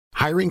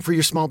Hiring for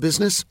your small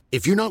business?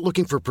 If you're not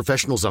looking for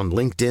professionals on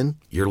LinkedIn,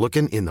 you're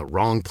looking in the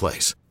wrong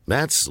place.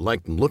 That's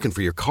like looking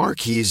for your car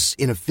keys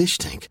in a fish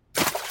tank.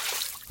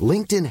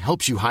 LinkedIn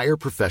helps you hire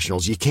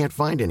professionals you can't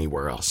find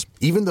anywhere else,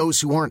 even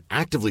those who aren't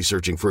actively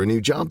searching for a new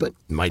job but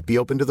might be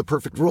open to the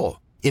perfect role.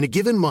 In a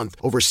given month,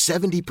 over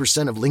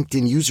 70% of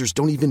LinkedIn users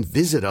don't even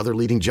visit other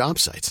leading job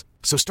sites.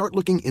 So start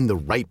looking in the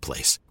right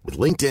place. With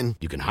LinkedIn,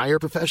 you can hire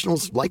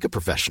professionals like a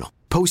professional.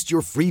 Post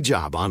your free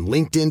job on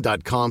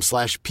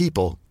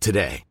linkedin.com/people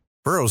today.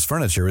 Burrow's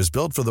furniture is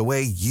built for the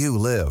way you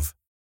live.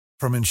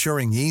 From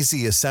ensuring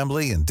easy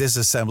assembly and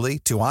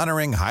disassembly to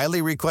honoring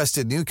highly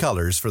requested new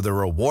colors for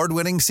their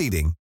award-winning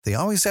seating, they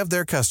always have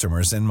their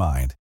customers in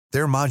mind.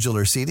 Their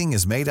modular seating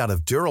is made out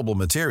of durable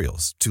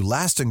materials to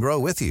last and grow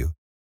with you.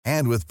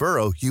 And with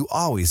Burrow, you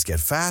always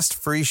get fast,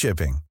 free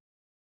shipping.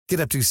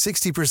 Get up to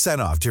 60%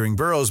 off during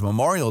Burrow's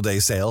Memorial Day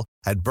sale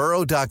at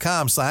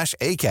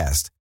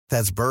burrow.com/ACAST.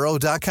 That's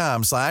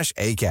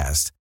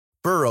burrow.com/ACAST.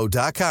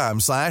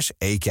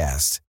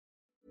 burrow.com/ACAST.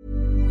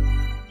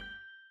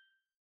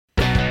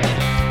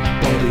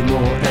 Bobby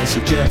Moore and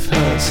Sir Geoff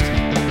Hurst,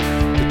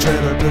 the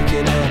Trevor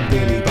Brooking and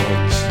Billy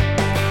Bonds,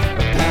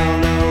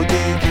 Paolo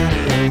Di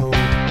Canio,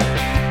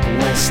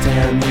 West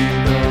Ham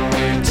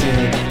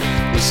United.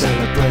 We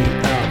celebrate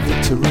our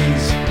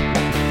victories,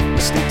 we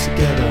stick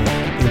together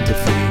in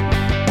defeat.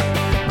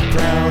 I'm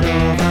proud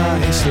of our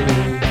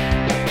history,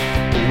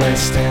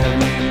 West Ham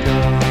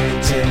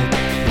United,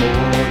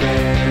 more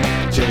than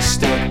just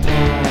a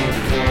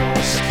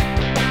podcast,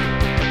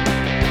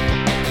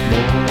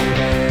 more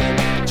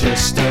than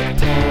just a podcast.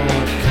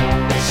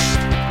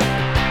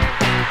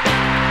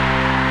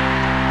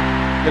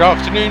 Good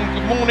afternoon,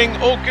 good morning,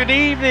 or good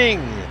evening.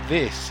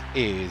 This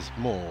is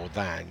more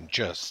than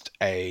just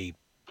a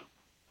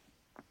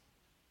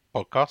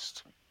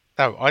podcast.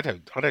 No, I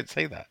don't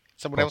say that.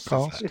 Someone else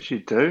says that. Yes, you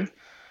do.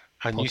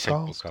 And you say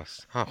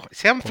podcast. Oh,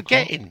 see, I'm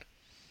forgetting.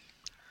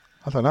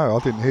 I don't know. I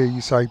didn't hear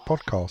you say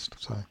podcast.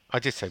 So I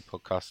did say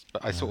podcast,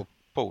 but I sort of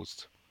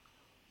paused.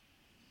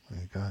 there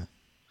you go.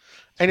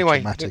 Anyway,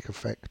 Dramatic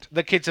effect.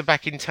 the kids are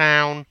back in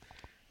town,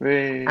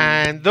 Really?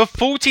 and the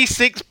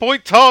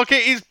 46-point target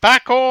is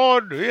back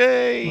on.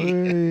 Yay!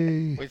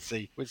 Whee. We'll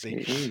see.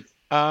 It is.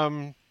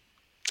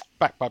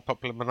 Backed by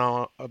popular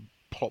demand.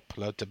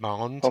 Popular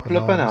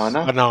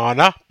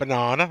Bananas.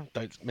 banana.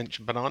 Don't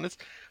mention bananas.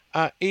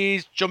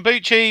 Is John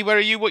Bucci? Where are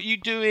you? What are you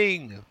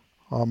doing?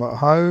 I'm at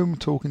home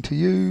talking to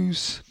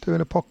yous, doing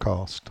a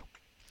podcast.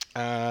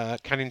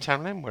 Canning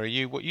Townland, where are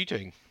you? What are you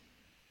doing?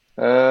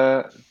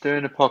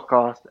 Doing a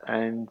podcast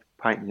and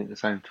painting at the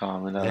same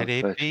time. And Let I've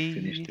it virtually be,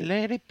 finished it.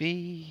 let it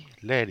be,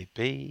 let it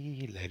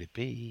be, let it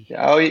be.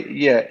 Oh,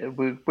 yeah.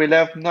 We'll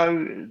have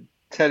no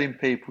telling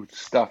people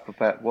stuff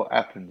about what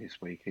happened this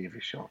week,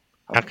 either, Sean.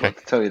 I've Okay. got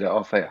to tell you that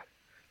off air.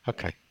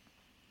 Okay.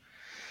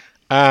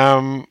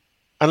 And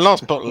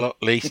last but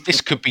not least, this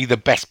could be the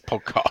best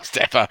podcast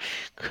ever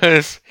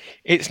because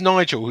it's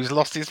Nigel who's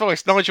lost his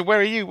voice. Nigel, where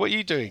are you? What are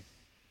you doing?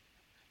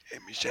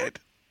 In my shed.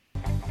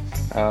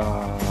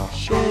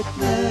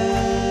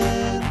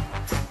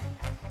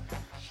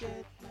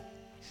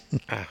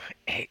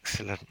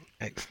 Excellent.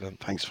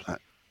 Thanks for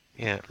that.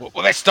 Yeah. Well,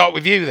 let's start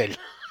with you then.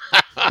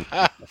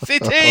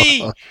 City!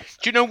 Do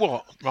you know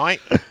what? Right?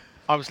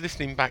 I was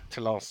listening back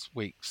to last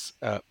week's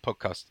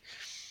podcast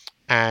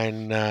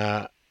and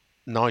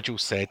Nigel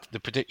said the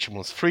prediction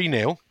was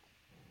 3-0,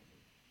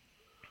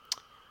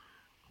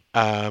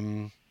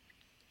 20%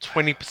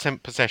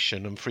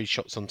 possession and 3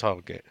 shots on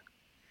target.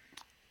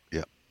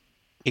 Yeah.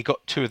 He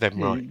got 2 of them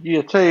right.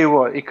 Yeah, tell you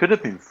what, it could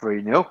have been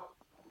 3-0.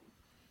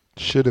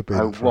 Should have been.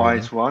 A 3-0.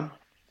 wise one.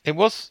 It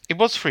was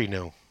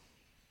 3-0.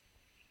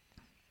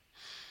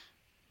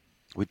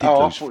 We did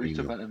I lose thought you were 3-0.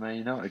 talking about the Man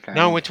United game.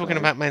 No, we're talking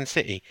about Man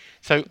City.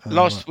 So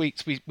last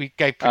week's we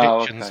gave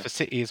predictions okay. for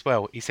City as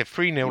well. He said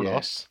 3-0 Yeah.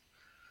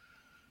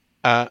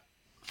 loss,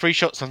 3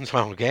 shots on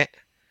target,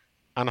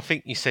 and I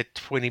think you said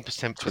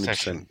 20%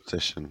 possession. 20%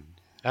 possession.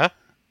 Huh?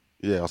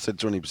 Yeah, I said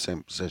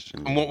 20%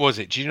 possession. And what was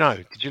it? Do you know?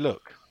 Did you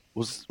look?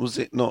 Was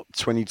it not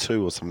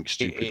 22 or something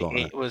stupid like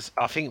It that? was.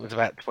 I think it was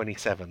about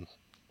 27.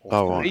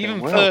 Oh, right.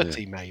 Even Well,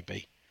 30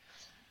 maybe.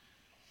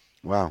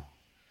 Wow.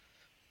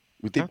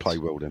 We did That's- play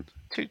well then.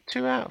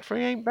 Two out of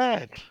 3 ain't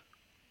bad.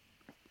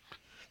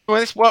 Well,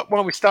 that's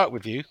while we start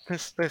with you.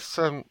 This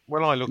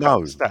when I look No,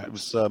 up the stats. it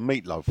was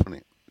Meatloaf, wasn't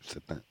it? Who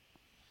said that.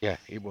 Yeah,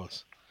 it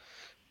was.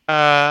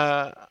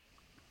 Linwell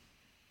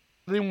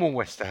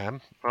West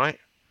Ham, right?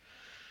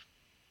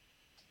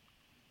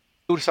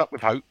 Build us up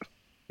with hope.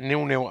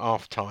 0-0 at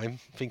half time.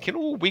 Thinking,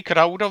 oh, we could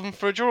hold on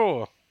for a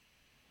draw.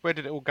 Where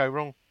did it all go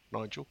wrong,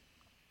 Nigel?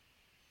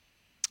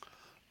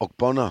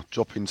 Ogbonna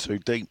dropping too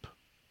deep.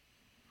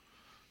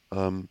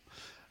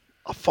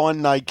 I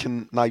find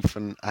Nathan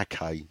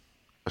Ake a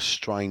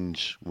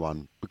strange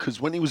one because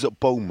when he was at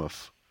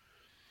Bournemouth,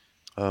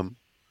 I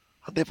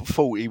never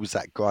thought he was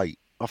that great.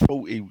 I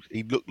thought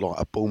he looked like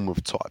a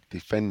Bournemouth type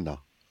defender.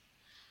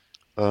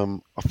 I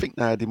think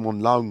they had him on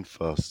loan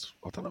first.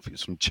 I don't know if it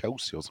was from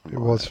Chelsea or something. It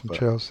like was that, from but-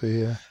 Chelsea,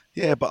 yeah.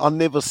 Yeah, but I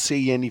never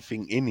see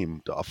anything in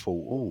him that I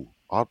thought, oh,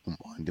 I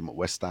wouldn't mind him at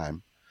West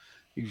Ham.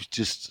 He was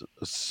just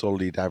a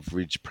solid,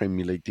 average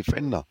Premier League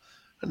defender.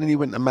 And then he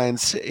went to Man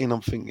City, and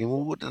I'm thinking,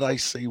 well, what do they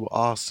see what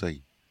I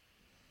see?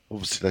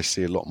 Obviously, they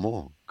see a lot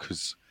more,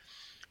 because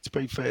to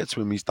be fair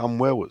to him, he's done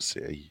well at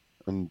City,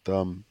 and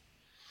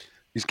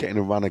he's getting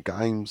a run of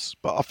games.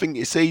 But I think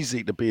it's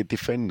easy to be a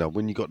defender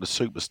when you've got the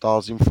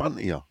superstars in front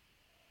of you.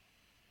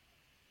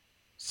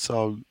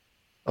 So,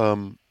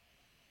 I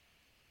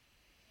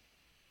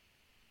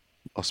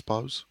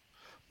suppose.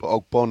 But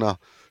Ogbonna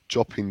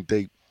dropping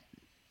deep,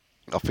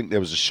 I think there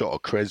was a shot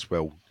at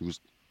Creswell. He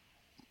was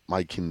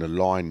making the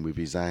line with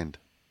his hand,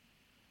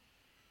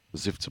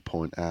 as if to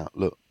point out,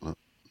 look,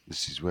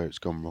 this is where it's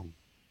gone wrong.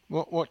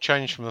 What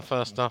changed from the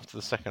first half to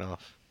the second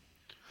half?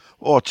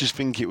 Oh, I just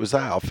think it was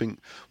that. I think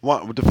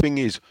the thing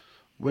is,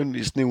 when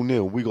it's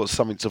 0-0, we got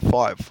something to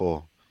fight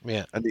for.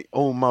 Yeah. And it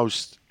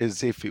almost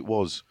as if it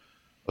was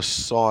a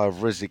sigh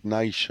of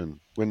resignation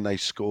when they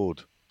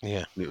scored.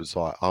 Yeah. And it was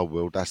like, oh,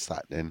 well, that's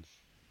that then.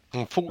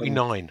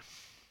 49.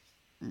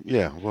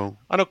 Yeah, well.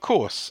 And of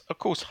course,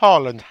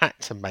 Haaland had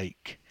to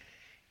make.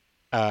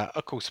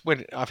 Of course,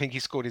 when I think he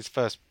scored his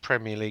first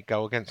Premier League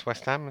goal against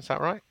West Ham, is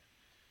that right?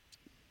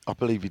 I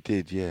believe he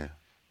did, yeah.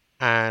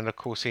 And of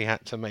course, he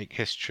had to make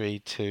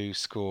history to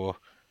score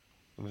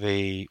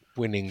the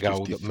winning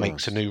goal 51st. that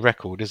makes a new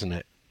record, isn't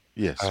it?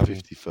 Yes,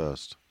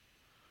 51st.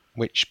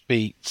 Which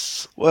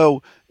beats.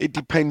 Well, it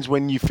depends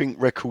when you think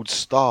records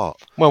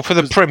start. Well, for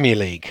the Premier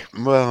League.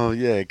 Well,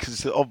 yeah,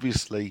 because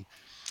obviously,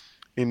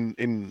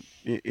 in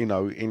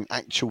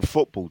actual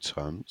football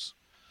terms,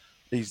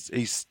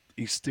 he's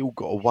still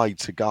got a way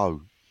to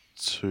go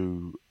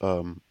to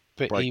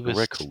break the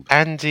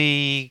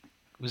record.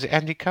 Was it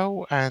Andy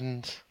Cole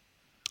and?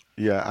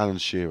 Yeah, Alan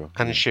Shearer.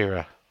 Alan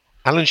Shearer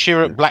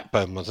at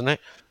Blackburn, wasn't it?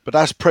 But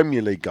that's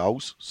Premier League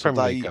goals. So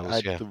Premier they League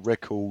goals, had the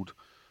record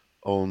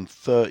on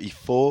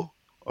 34,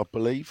 I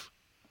believe.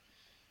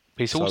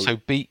 He's also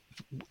beat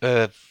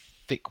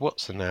Vic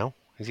Watson now.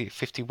 Is he at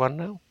 51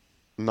 now?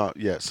 No,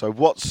 yeah. So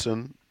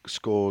Watson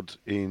scored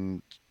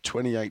in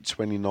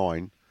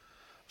 28-29,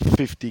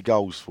 50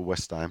 goals for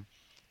West Ham,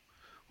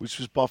 which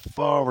was by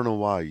far and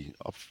away.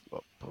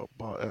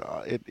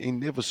 He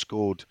never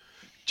scored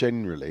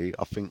generally,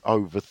 I think,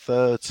 over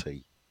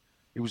 30.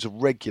 He was a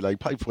regular. He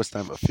played for West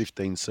Ham for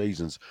 15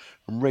 seasons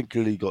and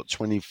regularly got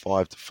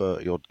 25 to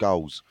 30 odd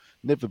goals.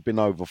 Never been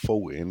over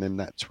 40. And then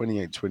that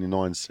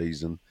 28-29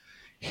 season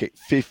hit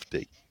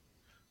 50,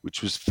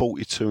 which was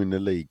 42 in the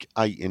league,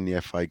 8 in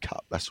the FA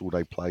Cup. That's all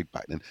they played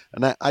back then.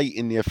 And that 8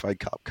 in the FA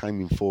Cup came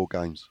in 4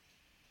 games.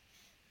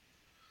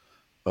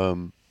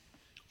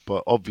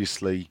 But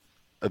obviously,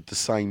 at the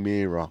same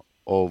era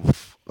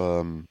of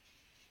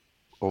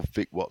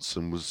Vic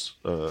Watson was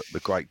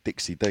the great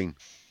Dixie Dean,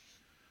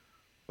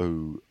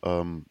 who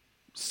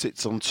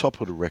sits on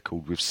top of the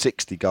record with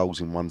 60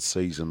 goals in one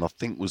season. I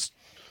think was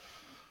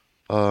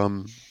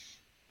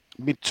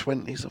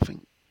mid-20s, I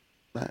think,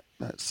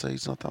 that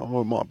season. I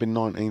thought, it might have been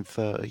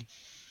 1930.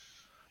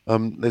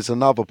 There's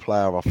another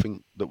player, I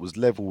think, that was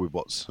level with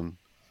Watson,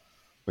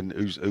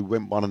 who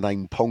went by the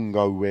name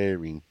Pongo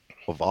Waring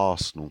of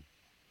Arsenal.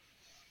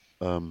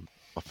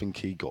 I think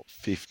he got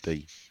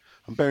 50.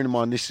 And bearing in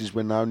mind, this is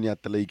when they only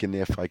had the league and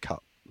the FA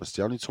Cup. That's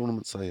the only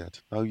tournaments they had.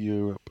 No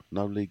Europe,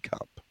 no League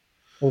Cup.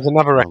 There's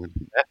another record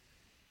there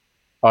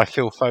by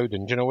Phil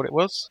Foden. Do you know what it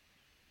was?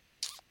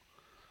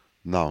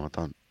 No, I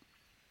don't.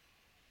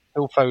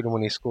 Phil Foden,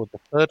 when he scored the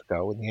third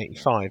goal in the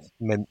 85,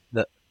 meant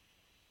that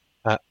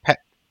Pep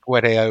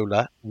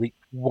Guardiola reached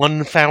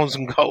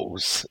 1,000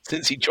 goals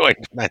since he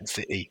joined Man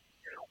City.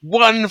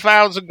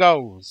 1,000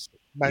 goals.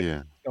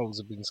 Goals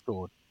have been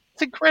scored.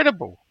 It's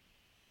incredible.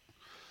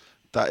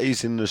 That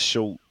is in the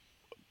short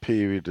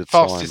period of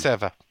time. Fastest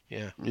ever.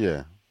 Yeah.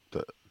 Yeah.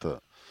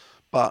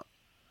 But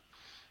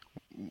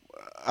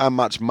how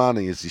much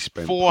money has he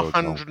spent?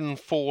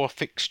 404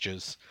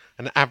 fixtures,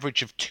 an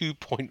average of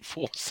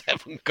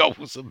 2.47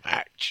 goals a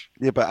match.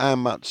 Yeah, but how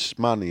much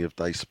money have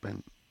they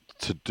spent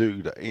to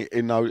do that?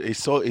 You know,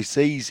 it's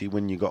easy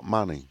when you got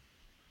money.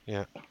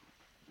 Yeah.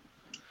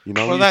 You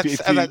know, well, if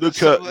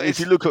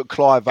you look at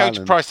Clive Allen,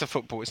 Coach Price of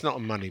Football, it's not a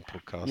money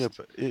podcast. Yeah,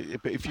 but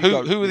if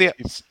you who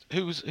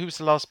was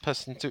the last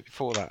person to do it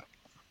before that?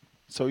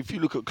 So if you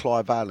look at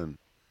Clive Allen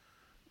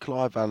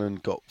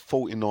got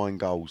 49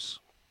 goals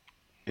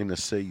in a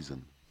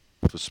season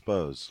for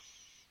Spurs.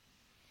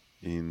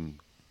 In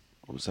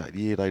what was that,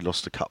 the year they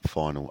lost the cup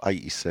final?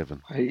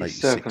 87.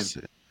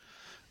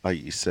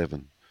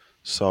 87.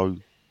 So,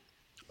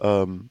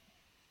 and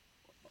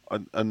I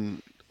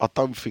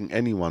don't think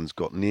anyone's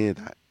got near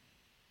that.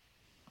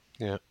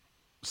 Yeah.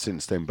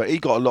 Since then, but he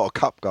got a lot of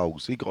cup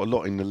goals. He got a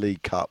lot in the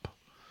League Cup,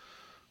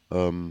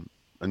 and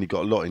he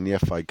got a lot in the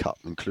FA Cup,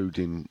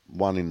 including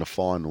one in the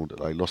final that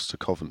they lost to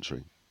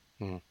Coventry.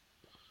 All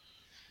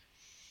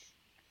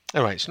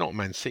right, it's not a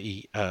Man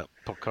City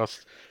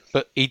podcast,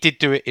 but he did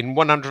do it in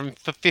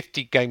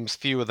 150 games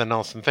fewer than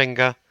Arsene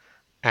Wenger,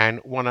 and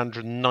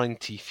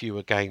 190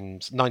 fewer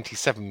games,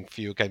 97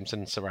 fewer games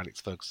than Sir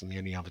Alex Ferguson, the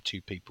only other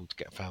two people to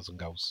get 1,000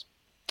 goals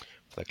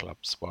for their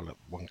clubs, while at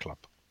one club.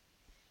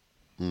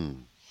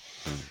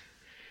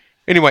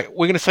 Anyway,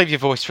 we're going to save your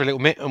voice for a little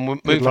bit, and we'll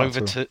move luck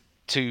over to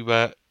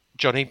to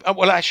Johnny. Oh,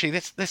 well, actually,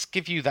 let's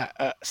give you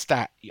that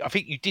stat. I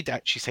think you did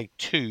actually say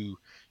 2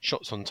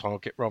 shots on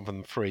target rather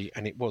than 3,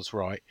 and it was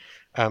right.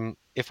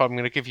 If I'm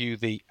going to give you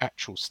the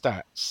actual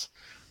stats,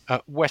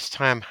 West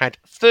Ham had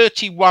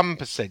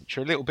 31%.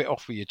 You're a little bit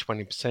off with your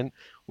 20%,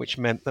 which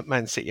meant that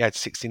Man City had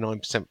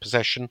 69%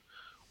 possession.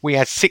 We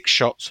had 6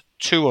 shots,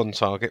 2 on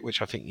target,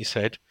 which I think you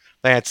said.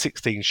 They had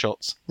 16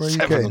 shots, Where are you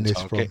 7 getting on this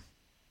target. from?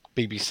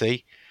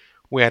 BBC.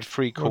 We had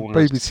 3 Well,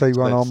 corners. BBC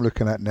one Spurs. I'm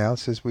looking at now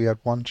says we had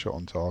 1 shot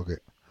on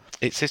target.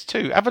 It says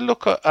 2. Have a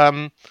look at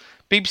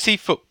BBC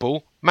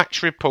Football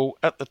match report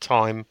at the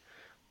time.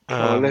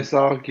 Well, let's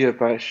argue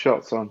about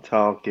shots on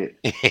target.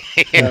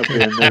 That'll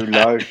be a new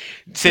low.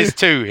 It says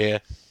 2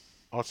 here.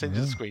 I'll send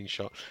you the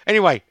screenshot.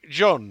 Anyway,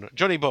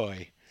 Johnny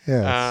boy.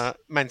 Yes.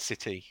 Man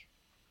City.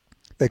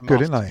 They're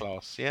good, aren't they?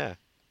 Masterclass, yeah.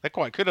 They're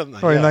quite good, aren't they?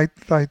 I mean,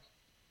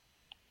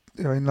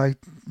 Yeah. they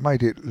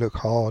made it look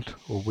hard,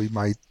 or we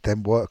made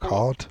them work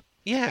hard.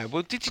 Yeah,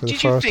 well, did for the you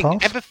first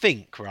half. ever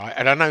think, right,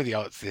 and I know the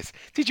answer to this,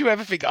 did you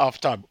ever think at half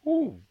time,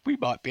 oh, we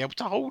might be able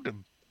to hold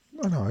them?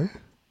 I know.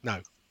 No.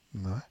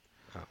 No.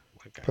 Oh,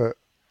 okay. But,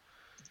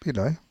 you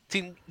know,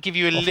 Didn't give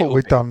you a I little thought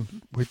we'd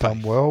bit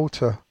done well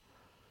to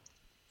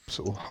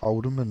sort of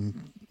hold them,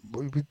 and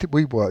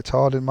we worked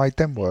hard and made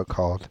them work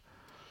hard.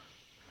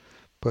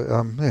 But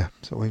yeah,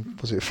 so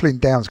was it Flynn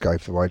Downs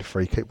gave away the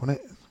free kick, wasn't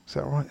it? Is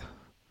that right?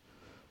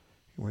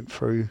 He went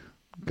through,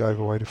 gave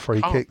away the free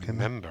Can't kick,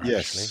 remember,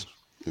 Yes, actually.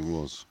 it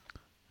was.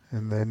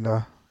 and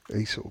then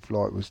he sort of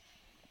like was,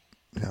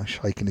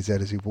 shaking his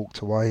head as he walked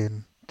away,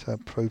 and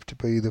proved to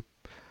be the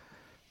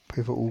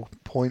pivotal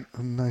point,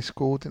 and they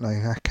scored, didn't they?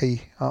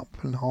 Hackey up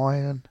and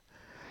high,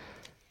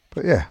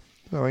 but yeah,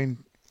 I mean,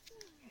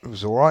 it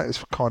was all right.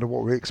 It's kind of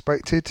what we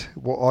expected.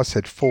 What I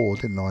said 4,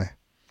 didn't I?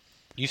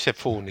 You said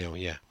 4-0,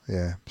 yeah.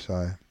 Yeah,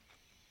 so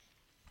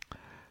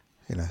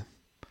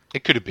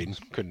It could have been,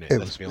 couldn't it?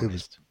 Let's be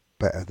honest.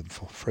 better than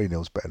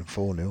 3-0's better than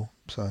 4-0.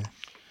 So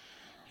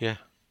Yeah.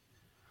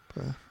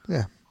 but,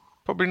 yeah,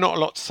 Probably not a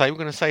lot to say. We're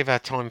going to save our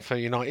time for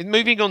United.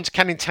 Moving on to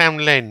Canning Town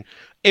Len.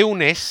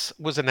 Illness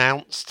was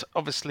announced.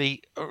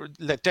 Obviously,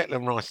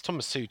 Declan Rice,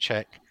 Thomas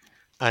Souček,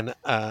 and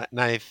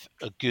Nath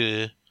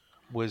Agur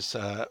was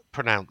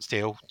pronounced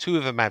ill. 2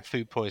 of them had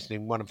food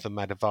poisoning. 1 of them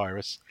had a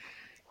virus.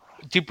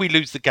 Did we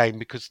lose the game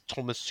because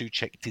Thomas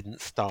Souček didn't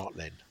start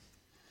then?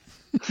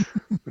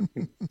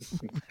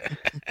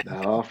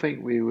 No, I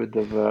think we would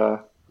have.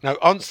 No,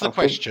 answer the I think-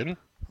 question.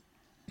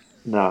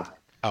 No,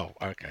 Oh,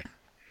 okay.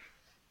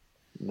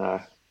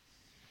 no.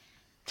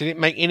 Did it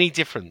make any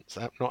difference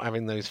not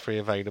having those 3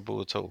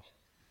 available at all?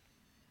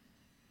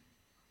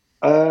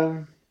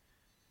 But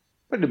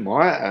it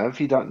might have.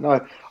 You don't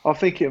know. I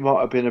think it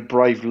might have been a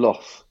brave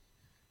loss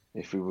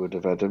if we would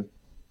have had them.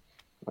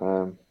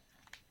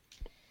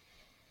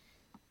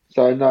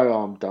 So no,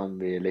 I'm done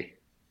really.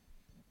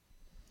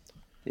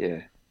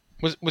 Yeah.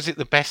 Was it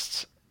the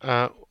best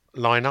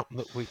lineup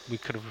that we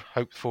could have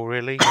hoped for,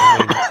 really?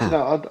 I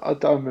No, I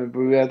don't remember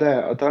we were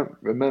there. I don't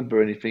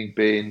remember anything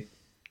being.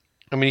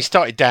 mean, he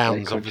started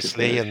Downs, Very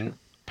obviously, and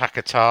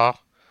controversial.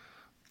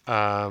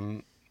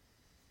 Paquetá.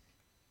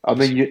 I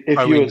mean, if you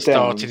were Owen down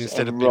started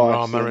instead of Rice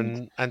Benrahma, and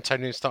and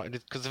Antonio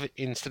started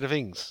instead of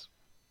Ings.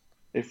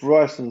 if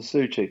Rice and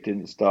Souček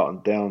didn't start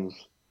and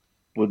Downs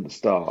wouldn't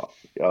start,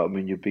 I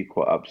mean, you'd be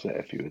quite upset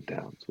if you were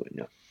Downs, wouldn't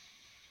you?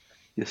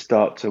 You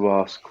start to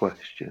ask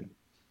questions.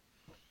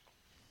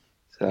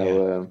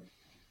 So,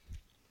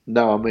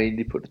 no, I mean,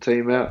 he put the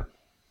team out,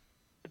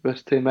 the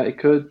best team that he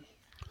could.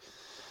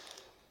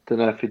 Don't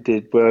know if he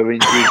did were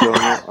injuries or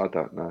not. I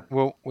don't know.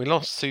 Well, we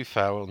lost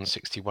Soufal on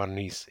 61.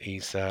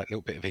 He's a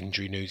little bit of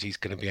injury news. He's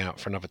going to be out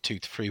for another 2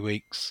 to 3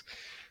 weeks.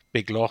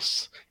 Big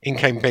loss. In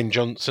came Ben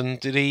Johnson.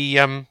 Did he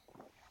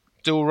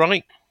do all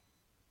right?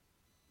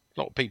 A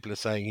lot of people are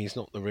saying he's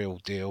not the real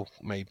deal,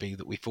 maybe,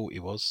 that we thought he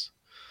was.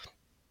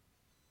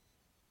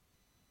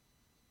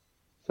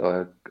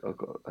 So I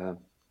got.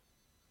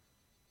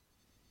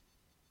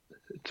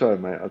 Sorry,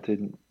 mate. I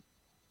didn't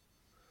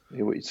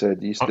hear what you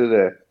said. Are you still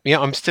there? Yeah,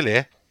 I'm still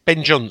here.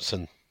 Ben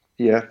Johnson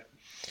Yeah.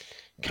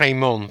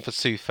 came on for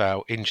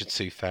Soufal, injured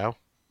Soufal.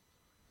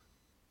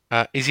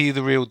 Is he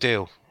the real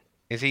deal?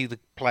 Is he the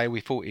player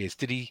we thought he is?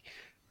 Did he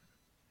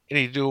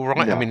do all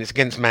right? No. I mean, it's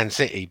against Man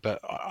City, but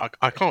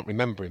I can't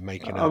remember him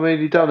making I a mean,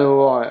 he done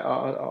all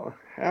right.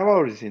 How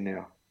old is he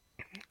now?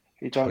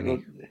 He don't 20,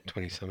 look,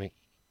 20-something.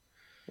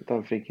 I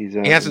don't think he's.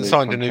 He hasn't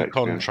signed a new now.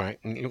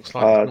 contract, and it looks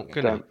like I he's not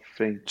going to. don't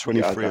think.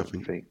 23, I I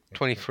don't think.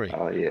 23.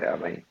 Oh yeah, I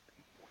mean,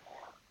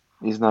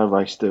 there's no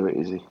race to it,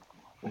 is he?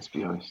 Let's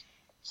be honest.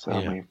 So Yeah.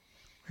 I mean,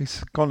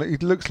 he's gone. He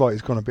looks like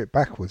he's gone a bit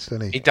backwards,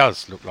 doesn't He he?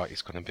 does look like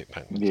he's gone a bit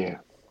backwards. yeah.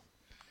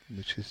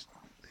 Which is,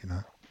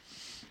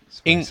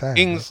 it's very sad,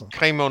 Ings isn't it?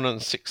 came on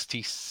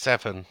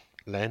 67,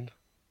 Len.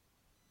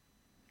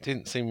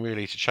 Didn't seem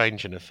really to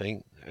change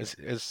anything. Has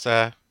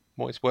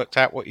Moyes worked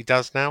out what he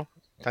does now,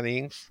 Danny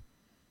Ings?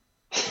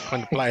 What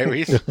kind of player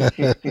he is?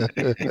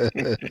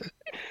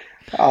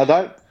 I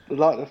don't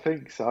like to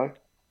think so.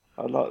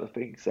 I'd like to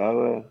think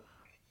so.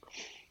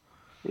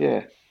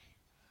 Yeah.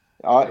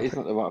 He's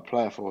not the right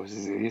player for us,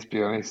 is he? Let's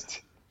be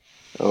honest.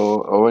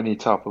 Or any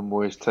type of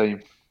Moyes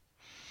team,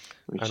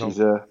 which And is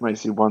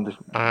makes you wonder.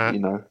 uh, You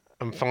know,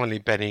 and finally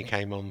Benny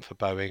came on for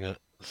Boeing at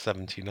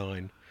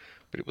 79,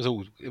 but it was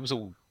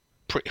all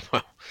pretty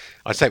well.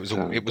 I'd say it was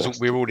all,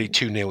 we were already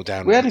 2-0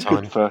 down we at had the a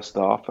good time. first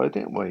half, though,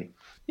 didn't we?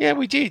 Yeah,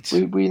 we did.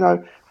 We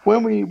know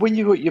when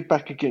you got your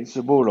back against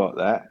the wall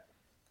like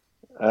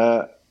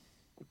that,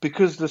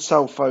 because the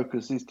sole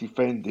focus is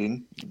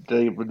defending,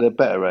 they're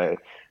better at it.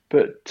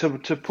 But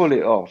to pull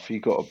it off, you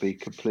got to be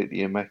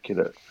completely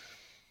immaculate,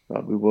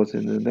 like we was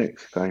in the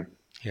next game.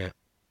 Yeah.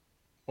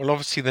 Well,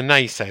 obviously the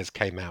naysayers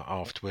came out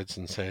afterwards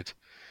and said,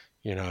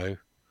 you know,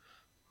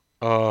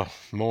 oh,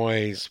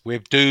 Moyes, we're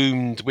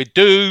doomed. We're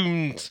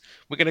doomed.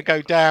 We're going to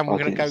go down. We're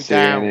going to go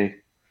down.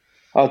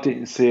 I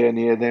didn't see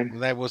any of them.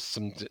 There was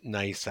some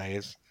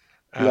naysayers.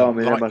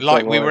 Blimey, they must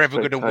Like have we high were ever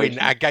going to win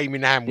expectations. our game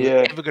in hand. We Yeah.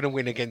 were ever going to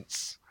win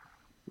against.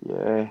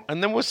 Yeah.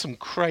 And there was some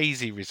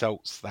crazy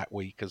results that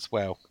week as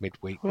well,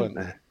 midweek, weren't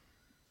there?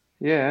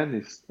 Yeah,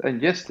 and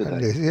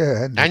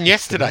yesterday. And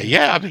yesterday,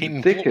 yeah. I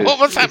mean, Dickers. what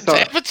was It's happening to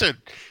like- Everton?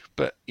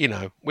 But you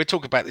know, we'll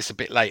talk about this a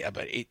bit later.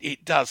 But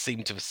it does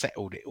seem to have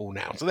settled it all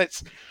now. So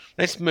let's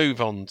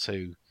move on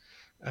to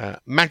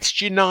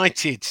Manchester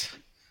United.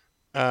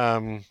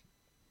 Let's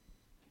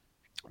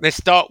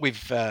start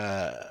with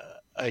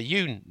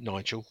you,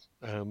 Nigel.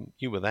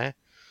 You were there.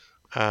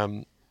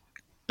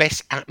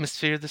 Best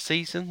atmosphere of the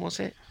season, was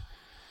it?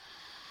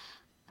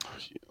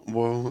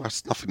 Well,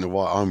 that's nothing to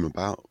write home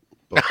about.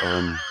 But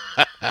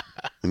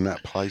in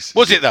that place,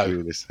 Was it though?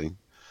 Realistic.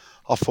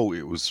 I thought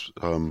it was.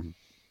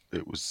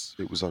 It was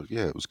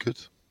good.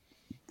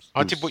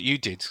 I did what you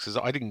did because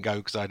I didn't go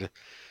because I had a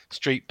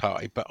street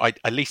party. But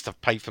at least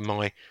I've paid for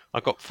my. I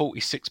got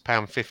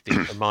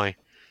 £46.50 for my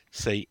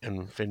seat,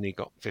 and Finley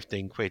got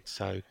 £15.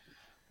 So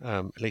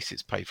at least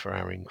it's paid for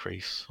our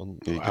increase on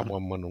our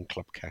 1-1 on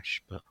Club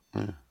Cash. But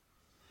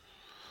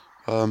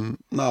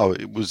no,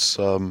 it was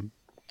a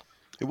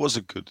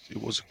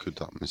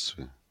good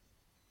atmosphere.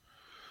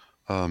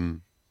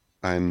 And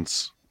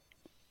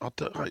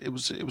it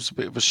was a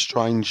bit of a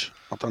strange.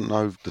 I don't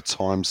know the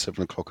time,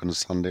 7 o'clock on a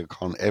Sunday. I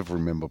can't ever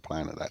remember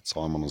playing at that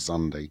time on a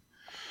Sunday.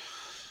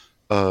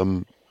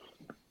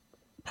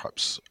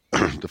 Perhaps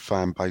the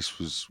fan base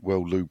was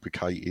well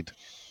lubricated.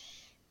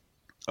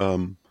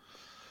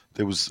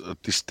 There was a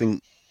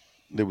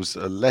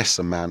less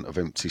amount of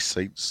empty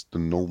seats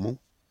than normal,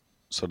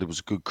 so there was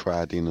a good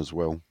crowd in as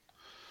well.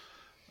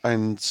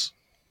 And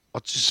I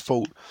just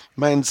thought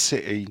Man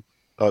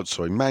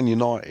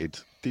United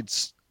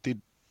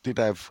did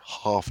have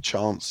half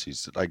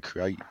chances that they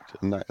created,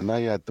 and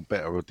they had the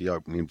better of the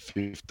opening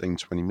 15,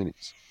 20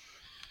 minutes.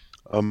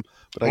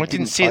 But I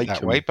didn't see it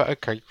that way. But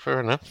okay, fair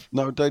enough.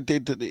 No, they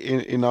did. I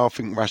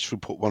think Rashford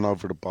put one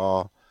over the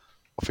bar.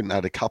 I think they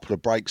had a couple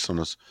of breaks on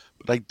us,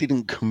 but they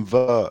didn't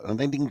convert, and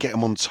they didn't get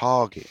them on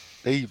target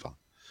either.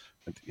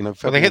 You know,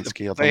 well, they hit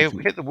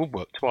the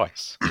woodwork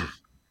twice.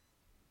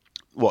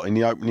 What, in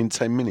the opening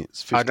 10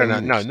 minutes? I don't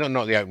know. Minutes? No,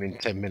 not the opening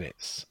 10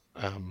 minutes.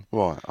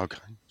 Right, okay.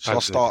 Shall I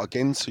start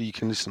again so you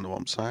can listen to what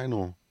I'm saying?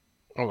 Or?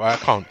 Oh, I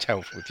can't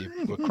tell with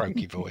your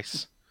croaky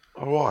voice.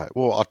 All right.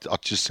 Well, I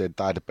just said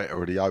they had a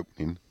better of the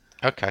opening.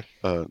 Okay.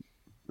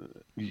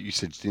 You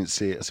said you didn't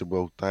see it. I said,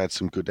 well, they had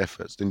some good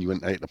efforts. Then you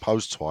went to hit the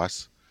post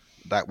twice.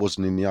 That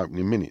wasn't in the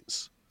opening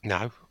minutes.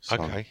 No. So.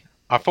 Okay.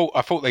 I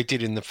thought they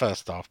did in the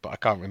first half, but I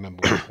can't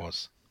remember what it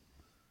was.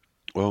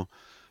 Well,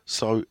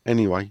 so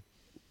anyway,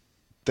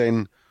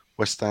 then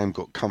West Ham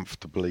got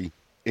comfortably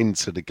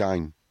into the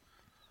game.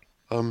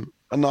 And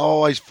I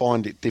always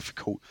find it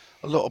difficult.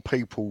 A lot of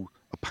people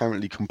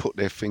apparently can put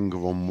their finger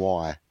on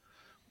why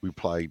we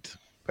played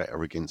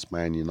better against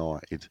Man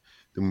United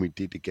than we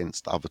did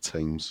against other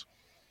teams.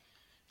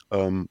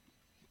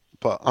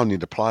 But only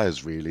the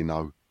players really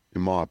know,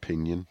 in my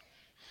opinion.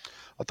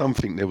 I don't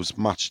think there was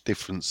much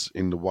difference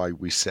in the way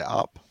we set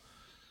up,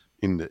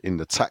 in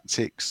the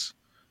tactics,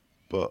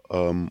 but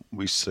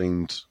we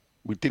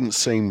didn't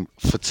seem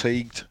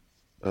fatigued.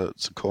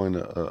 To coin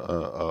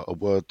a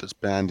word that's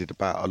bandied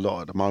about a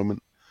lot at the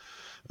moment,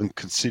 and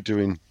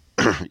considering,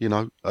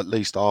 at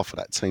least half of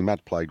that team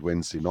had played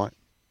Wednesday night.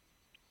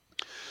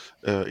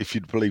 If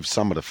you'd believe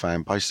some of the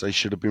fan base, they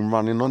should have been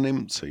running on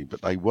empty,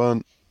 but they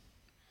weren't.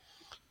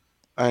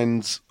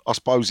 And I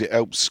suppose it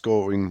helps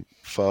scoring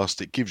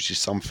first. It gives you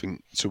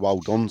something to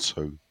hold on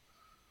to.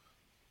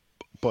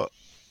 But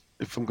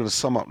if I'm going to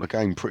sum up the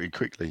game pretty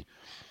quickly,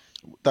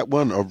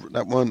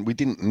 we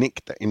didn't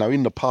nick that.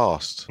 In the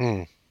past.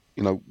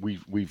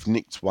 We've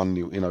nicked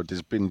 1-0.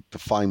 There's been the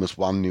famous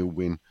 1-0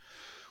 win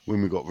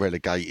when we got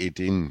relegated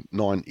in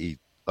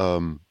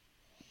 91.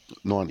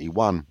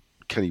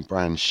 Kenny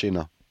Brown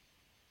Shinner,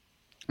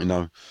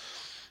 and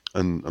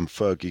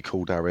Fergie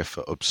called our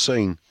effort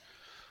obscene.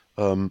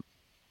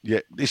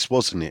 Yet this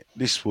wasn't it.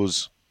 This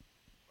was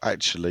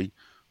actually,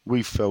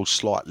 we felt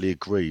slightly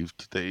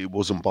aggrieved that it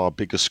wasn't by a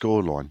bigger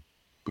scoreline,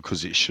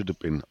 because it should have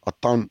been. I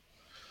don't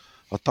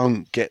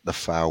get the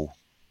foul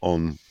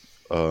on.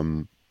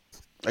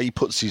 He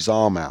puts his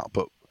arm out,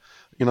 but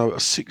a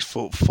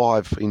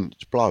 6'5"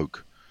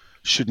 bloke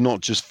should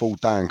not just fall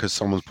down because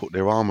someone's put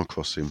their arm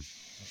across him.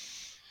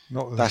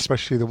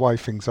 Especially the way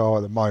things are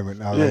at the moment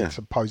now. Yeah. They're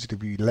supposedly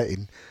be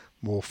letting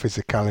more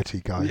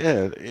physicality go.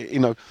 Yeah,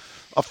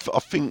 I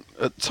think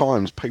at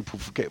times people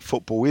forget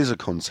football is a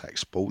contact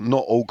sport.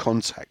 Not all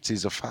contact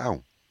is a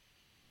foul.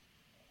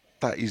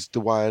 That is the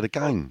way of the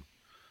game.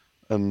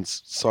 And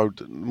so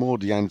more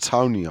the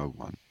Antonio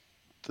one.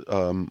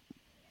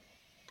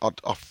 I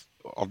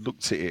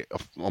looked at it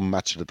on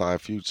Match of the Day a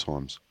few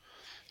times.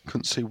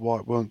 Couldn't see why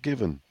it weren't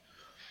given.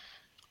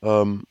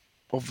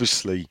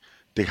 Obviously,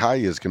 De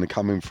Gea is going to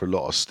come in for a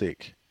lot of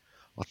stick.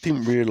 I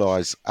didn't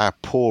realise how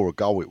poor a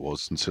goal it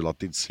was until I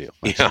did see it.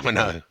 Yeah, I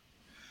know.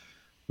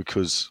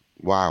 Because,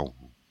 wow.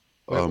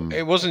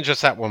 It wasn't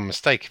just that one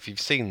mistake. If you've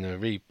seen the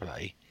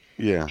replay,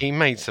 Yeah. he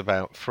makes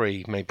about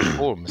 3, maybe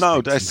 4 mistakes. No,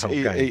 in the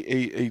whole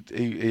game.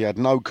 he had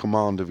no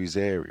command of his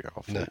area,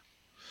 I thought,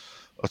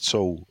 at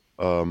all.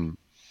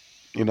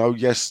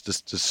 Yes, the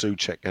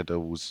Souček header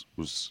was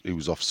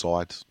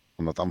offside,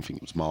 and I don't think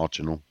it was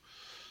marginal.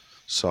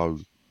 So,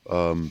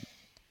 though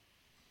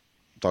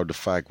the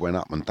fag went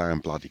up and down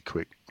bloody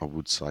quick, I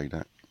would say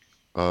that.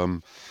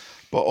 But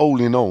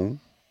all in all,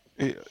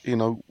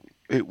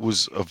 it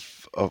was a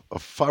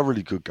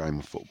thoroughly good game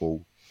of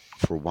football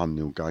for a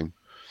 1-0 game,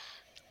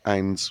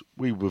 and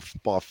we were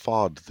by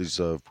far the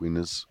deserved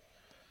winners.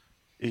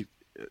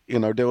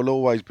 There will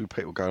always be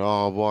people going,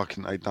 "Oh, why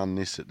couldn't they done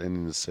this at the end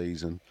of the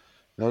season?"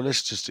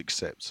 Let's just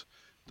accept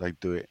they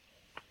do it.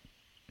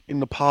 In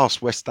the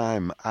past, West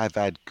Ham have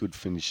had good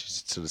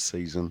finishes to the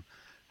season,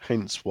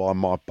 hence why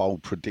my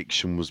bold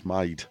prediction was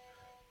made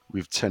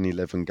with 10,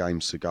 11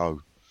 games to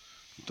go,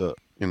 that,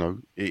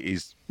 it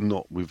is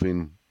not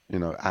within,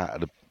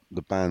 out of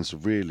the bounds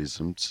of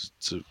realism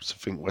to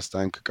think West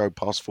Ham could go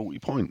past 40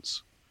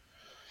 points.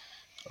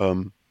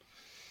 We've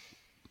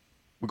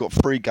got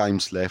 3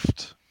 games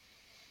left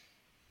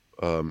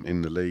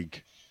in the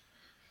league.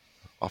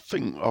 I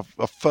think a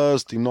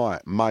Thursday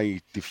night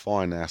may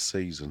define our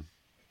season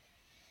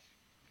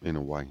in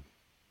a way.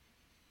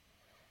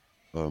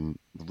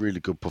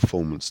 Really good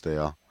performance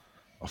there.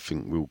 I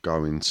think we'll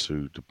go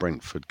into the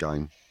Brentford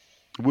game.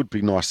 It would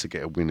be nice to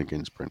get a win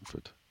against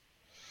Brentford,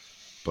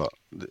 but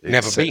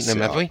Never beaten them,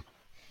 have we?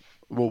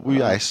 Well,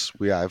 yes,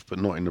 we have, but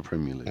not in the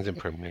Premier League. In the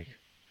Premier League.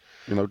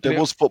 There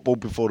was football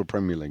before the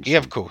Premier League. Yeah,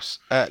 of course.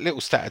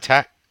 Little stat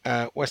attack.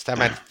 West Ham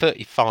had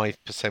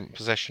 35%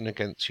 possession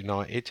against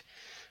United.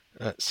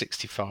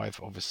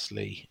 65,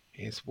 obviously,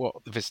 is what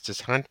the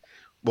visitors had.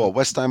 Well,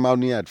 West Ham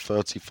only had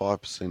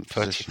 35%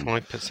 possession.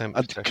 35%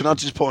 possession. Can I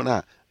just point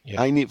out,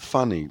 Yeah. ain't it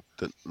funny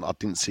that I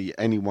didn't see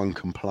anyone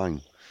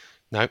complain?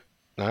 No,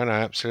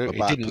 absolutely. It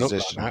About didn't look like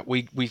possession. that.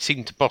 We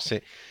seemed to boss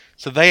it.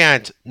 So they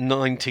had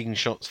 19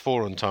 shots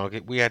 4 on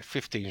target. We had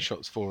 15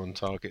 shots 4 on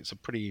target. So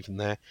pretty even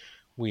there.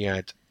 We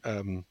had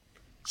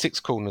 6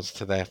 corners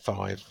to their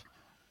 5.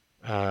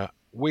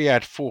 We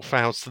had 4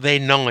 fouls to their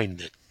 9.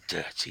 The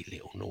dirty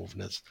little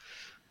Northerners.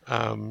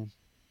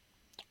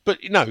 But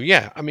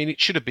I mean, it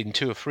should have been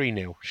 2 or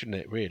 3-0, shouldn't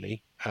it?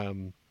 Really,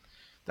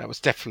 that was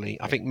definitely.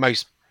 I think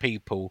most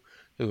people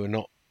who are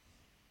not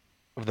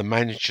of the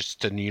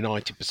Manchester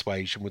United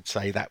persuasion would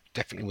say that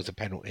definitely was a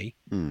penalty.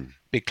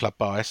 Big club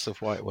bias of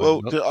why it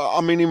was. Well, I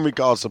mean, in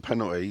regards to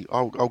penalty,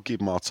 I'll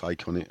give my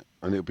take on it,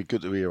 and it'll be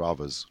good to hear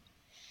others.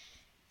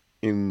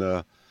 When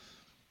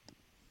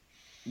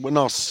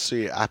I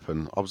see it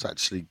happen, I was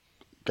actually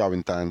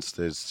going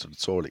downstairs to the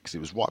toilet because it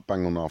was right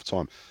bang on half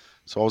time.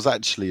 So I was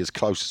actually as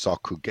close as I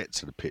could get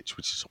to the pitch,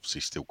 which is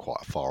obviously still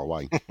quite far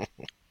away,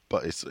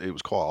 but it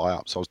was quite high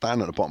up. So I was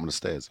down at the bottom of the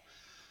stairs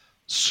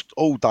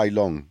all day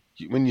long.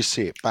 When you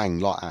see it bang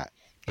like that,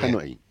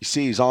 penalty, you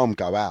see his arm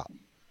go out.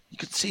 You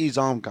could see his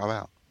arm go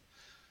out.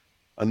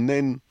 And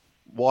then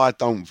why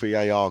don't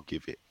VAR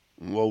give it?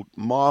 Well,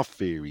 my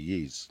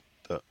theory is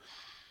that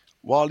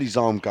while his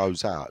arm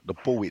goes out, the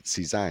ball hits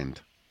his hand.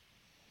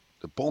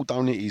 The ball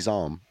don't hit his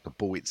arm, the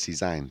ball hits his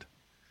hand.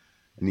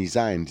 And his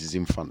hand is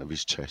in front of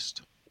his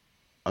chest.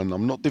 And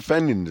I'm not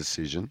defending the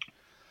decision.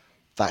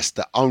 That's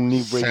the only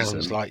reason.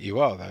 Sounds like you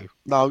are, though.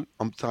 No,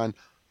 I'm saying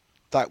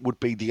that would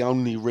be the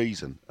only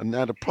reason. And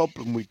now the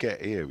problem we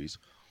get here is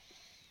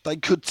they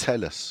could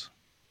tell us.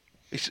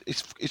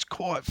 It's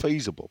quite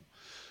feasible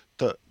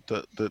that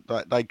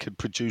they could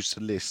produce a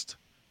list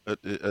at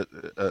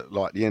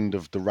like the end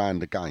of the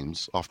round of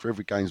games, after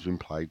every game's been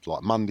played,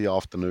 like Monday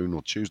afternoon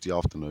or Tuesday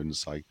afternoon, and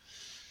say,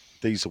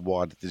 these are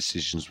why the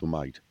decisions were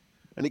made.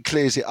 And it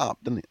clears it up,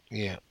 doesn't it?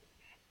 Yeah.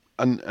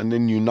 And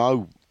then you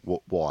know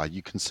why.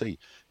 You can see,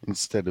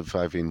 instead of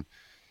having,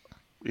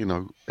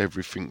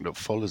 everything that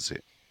follows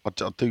it. I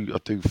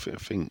do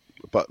think,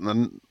 but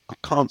I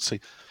can't see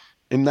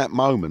in that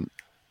moment.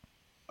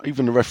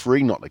 Even the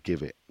referee not to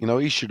give it.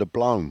 He should have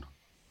blown.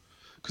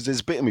 Because there's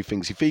a bit of me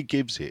thinks if he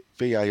gives it,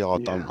 VAR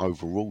don't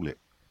overrule it.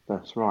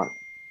 That's right.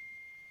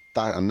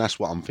 And that's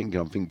what I'm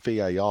thinking. I think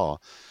VAR,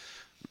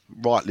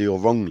 rightly or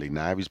wrongly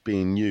now, is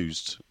being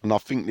used. And I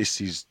think this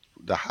is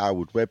the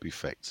Howard Webb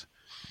effect.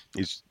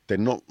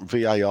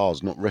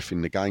 VAR's not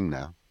reffing the game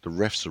now. The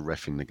refs are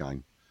reffing the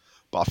game.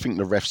 But I think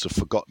the refs have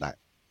forgot that.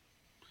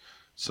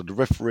 So the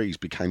referees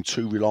became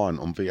too reliant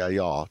on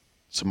VAR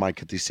to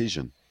make a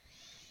decision.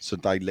 So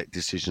they let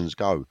decisions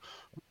go.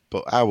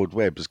 But Howard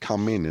Webb has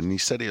come in and he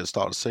said it at the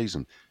start of the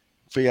season.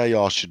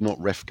 VAR should not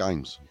ref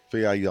games.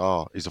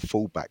 VAR is a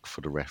fallback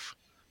for the ref.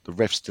 The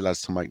ref still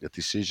has to make the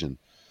decision.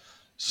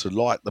 So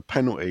like the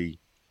penalty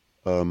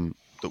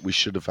that we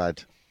should have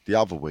had the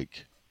other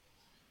week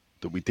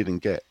that we didn't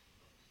get,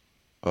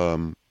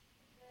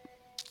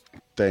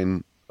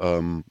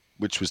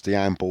 which was the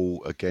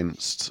handball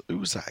against, who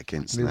was that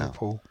against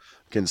Liverpool. now?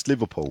 Against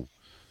Liverpool,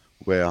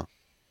 where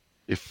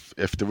if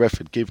the ref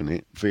had given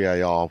it,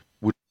 VAR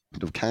would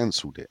have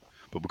cancelled it.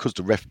 But because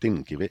the ref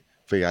didn't give it,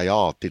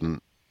 VAR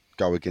didn't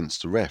go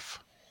against the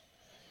ref.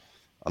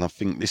 And I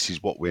think this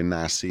is what we're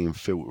now seeing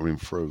filtering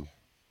through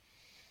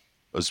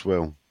as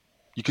well.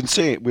 You can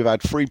see it. We've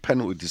had 3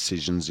 penalty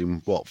decisions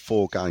in,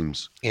 4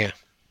 games? Yeah.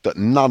 That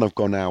none have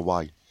gone our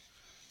way.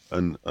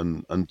 And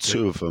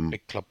 2 of them...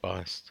 Big club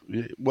biased.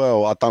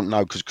 Well, I don't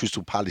know, because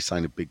Crystal Palace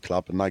ain't a big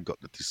club and they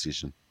got the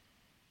decision.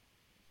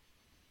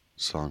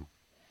 So...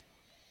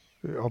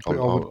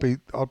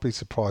 I'd be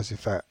surprised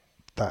if that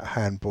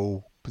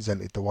handball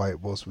presented the way it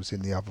was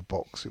in the other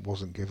box. It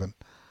wasn't given.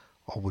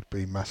 I would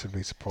be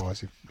massively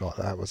surprised if like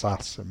that was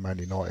us and Man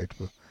United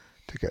were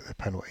to get the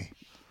penalty.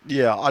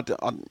 Yeah, I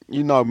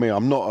you know me.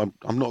 I'm not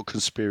a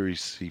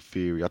conspiracy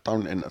theory. I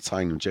don't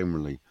entertain them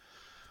generally,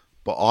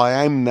 but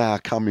I am now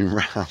coming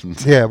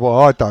round. Yeah, well,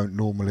 I don't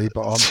normally,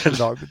 but I'm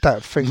like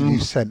that thing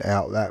you sent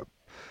out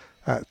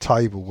that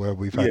table where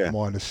we've had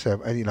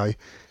 -7, and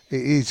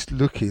it is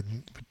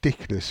looking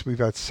ridiculous. We've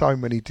had so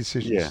many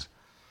decisions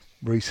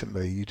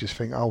recently. You just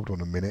think, hold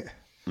on a minute.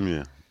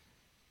 Yeah.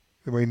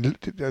 I mean,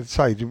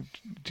 did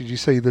you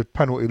see the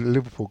penalty that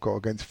Liverpool got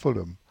against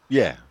Fulham?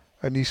 Yeah.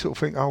 And you sort of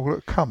think, oh,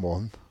 look, come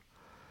on.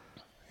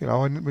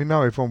 And we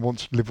know everyone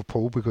wants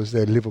Liverpool because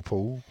they're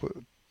Liverpool, but,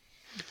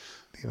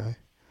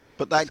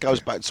 But that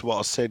goes back to what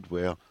I said,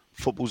 where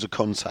football's a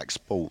contact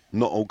sport.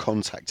 Not all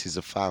contact is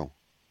a foul.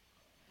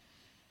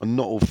 And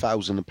not all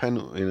fouls in the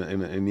penalty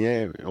in the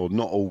area, or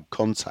not all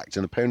contact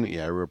in the penalty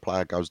area where a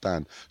player goes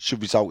down,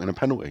 should result in a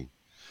penalty.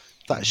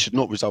 That should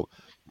not result.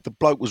 The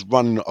bloke was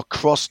running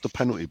across the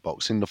penalty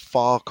box in the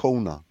far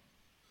corner,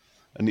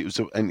 and it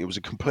was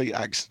a complete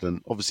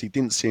accident. Obviously, he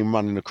didn't see him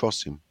running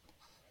across him,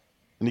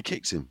 and he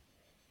kicks him.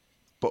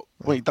 But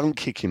he don't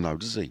kick him though,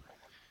 does he?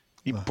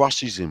 He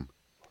brushes him.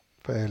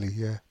 Barely,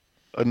 yeah.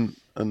 And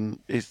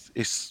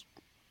it's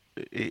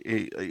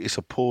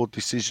a poor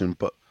decision,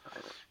 but.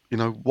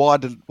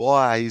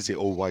 Why is it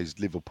always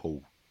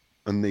Liverpool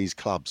and these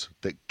clubs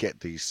that get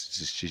these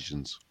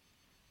decisions?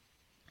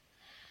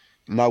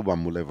 No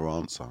one will ever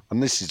answer.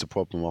 And this is the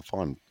problem I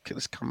find.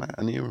 Let's come out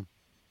and hear them.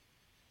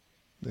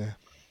 Yeah.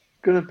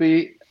 Going to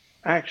be,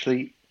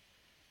 actually,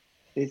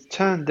 it's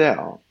turned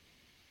out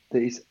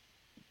that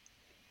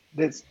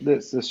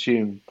let's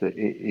assume that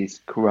it is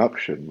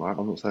corruption, right?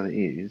 I'm not saying it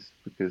is,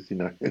 because,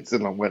 it's a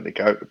long way to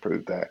go to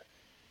prove that.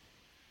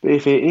 But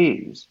if it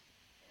is,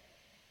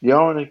 the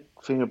ironic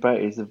thing about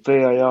it is the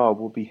VAR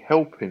will be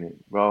helping it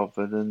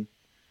rather than...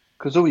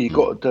 Because all you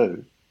got to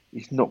do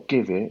is not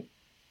give it,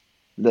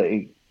 let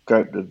it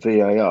go to the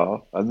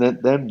VAR, and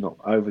then them not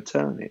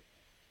overturn it.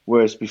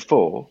 Whereas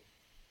before,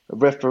 a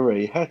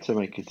referee had to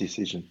make a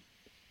decision.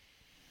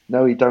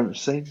 No, he don't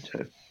seem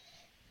to.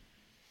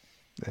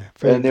 Yeah.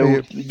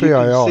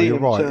 VAR, you're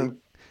right.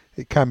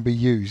 It can be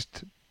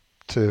used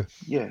to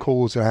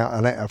cause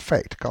an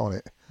effect, can't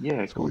it? Yeah,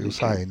 that's what you're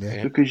saying.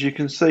 Yeah, because you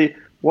can see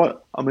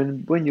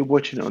when you're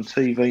watching it on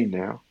TV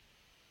now,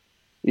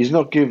 he's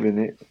not giving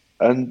it,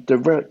 and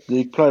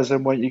the players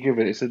don't want you to give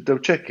it. So they'll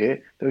check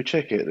it.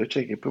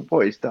 But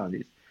what he's done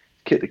is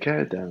kick the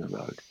can down the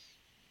road.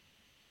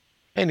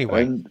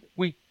 Anyway,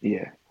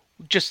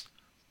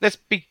 let's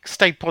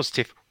stay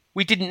positive.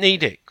 We didn't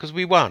need it because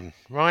we won,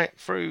 right?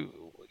 Through,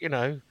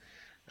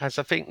 as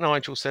I think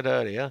Nigel said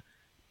earlier,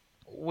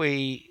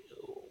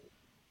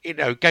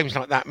 games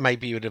like that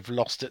maybe you would have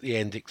lost at the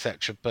end,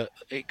 etc. But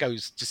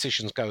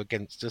decisions go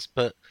against us.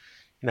 But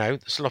the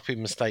sloppy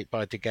mistake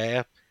by De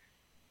Gea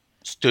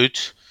stood.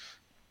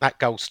 That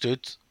goal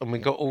stood, and we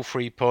got all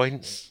 3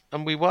 points,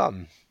 and we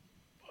won.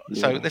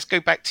 Yeah. So let's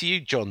go back to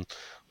you, John.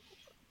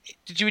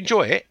 Did you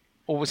enjoy it,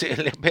 or was it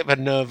a little bit of a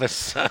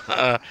nervous,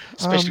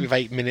 especially with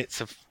 8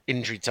 minutes of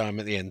injury time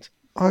at the end?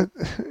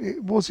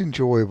 It was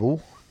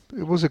enjoyable.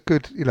 It was a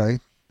good,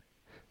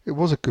 it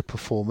was a good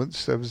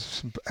performance. There was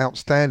some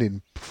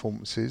outstanding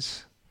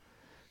performances.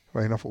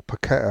 I thought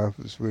Paqueta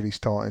was really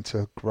starting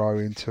to grow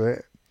into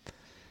it.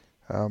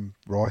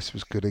 Rice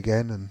was good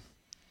again,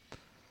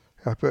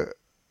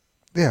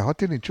 I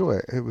did enjoy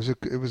it. It was a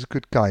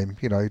good game.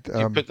 You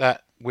put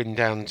that win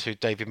down to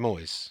David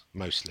Moyes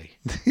mostly.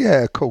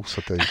 Yeah, of course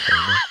I do.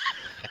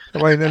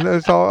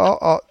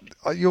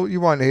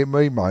 You won't hear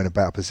me moan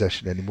about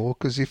possession anymore,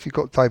 because if you've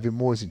got David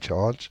Moyes in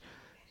charge,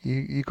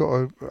 you got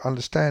to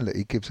understand that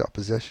he gives up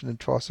possession and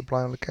tries to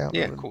play on the counter.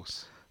 Yeah, of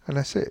course. And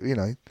that's it.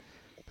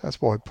 That's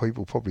why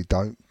people probably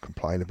don't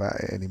complain about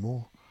it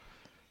anymore.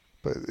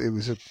 But it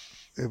was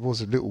there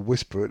was a little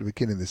whisper at the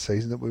beginning of the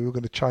season that we were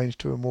going to change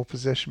to a more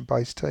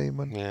possession-based team,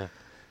 and Yeah.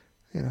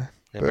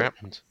 never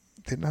happened.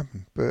 Didn't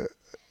happen. But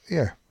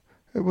yeah,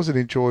 it was an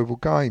enjoyable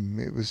game.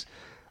 It was,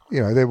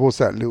 there was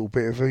that little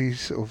bit of you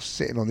sort of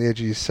sitting on the edge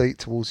of your seat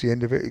towards the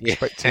end of it,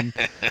 expecting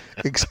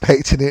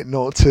it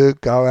not to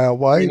go our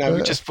way.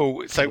 We just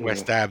thought it's so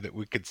West Ham that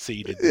we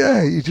conceded.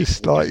 Yeah, you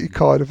just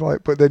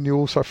but then you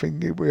also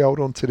think if we hold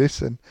on to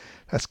this, and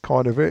that's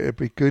kind of it. It'd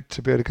be good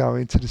to be able to go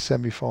into the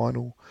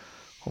semi-final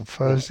on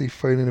Thursday,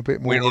 feeling a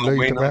bit more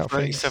relieved about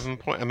 37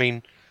 points. I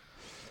mean,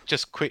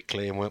 just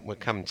quickly, and we're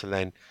coming to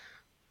then.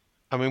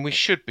 I mean, we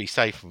should be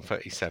safe on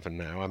 37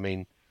 now. I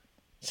mean,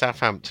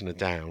 Southampton are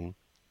down.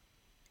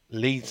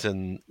 Leeds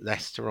and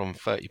Leicester on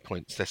 30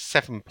 points. They're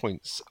 7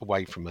 points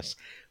away from us.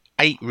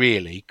 8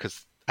 really,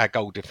 because our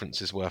goal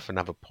difference is worth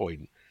another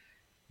point.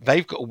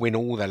 They've got to win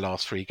all their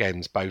last 3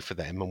 games, both of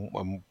them,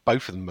 and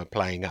both of them are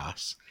playing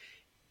us.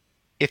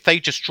 If they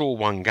just draw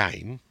one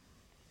game,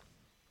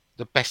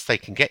 the best they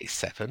can get is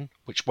 7,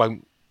 which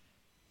won't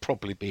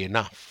probably be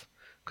enough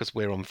because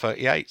we're on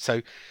 38.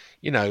 So,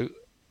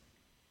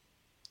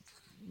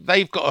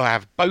 they've got to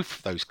have, both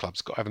of those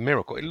clubs got to have a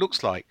miracle. It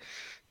looks like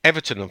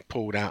Everton have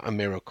pulled out a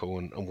miracle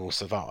and will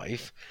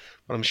survive.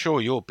 But I'm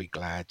sure you'll be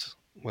glad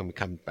when we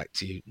come back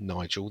to you,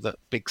 Nigel, that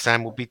Big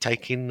Sam will be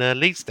taking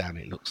Leeds down,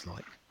 it looks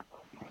like.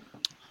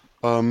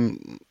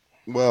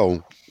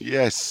 Well,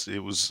 yes, it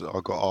was. I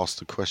got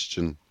asked a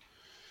question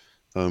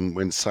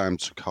when Sam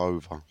took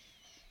over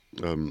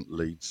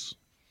Leeds,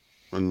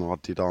 and I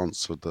did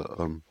answer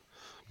that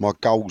my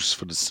goals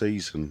for the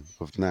season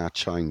have now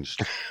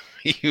changed.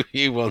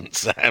 You want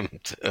Sam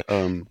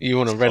to, you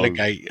want to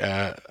relegate.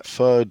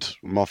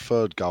 My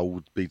third goal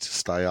would be to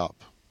stay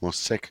up. My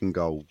second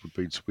goal would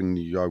be to win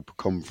the Europa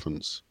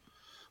Conference,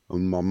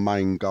 and my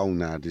main goal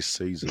now this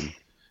season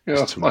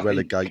is to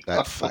relegate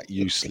that fat,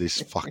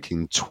 useless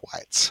fucking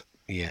twat.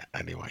 Yeah.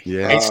 Anyway,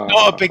 Yeah. It's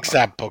not a Big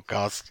Sam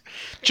podcast.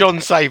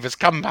 John Savers,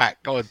 come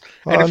back. Go on.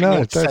 Anything you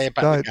want to say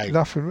about the game?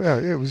 Nothing. Yeah,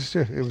 it was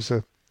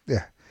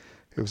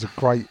a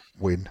great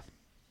win.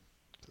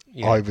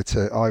 Yeah. Over to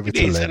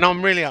Leeds, Len. and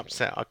I'm really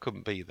upset I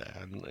couldn't be there.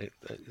 And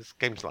it's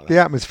games like that. The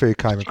atmosphere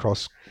came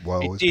across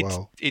well as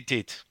well. It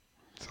did.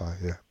 So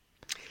yeah.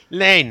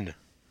 Len,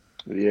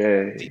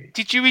 Yeah.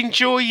 did you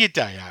enjoy your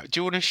day out? Do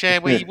you want to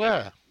share where you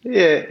were?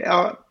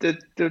 Yeah,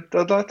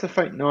 I'd like to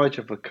thank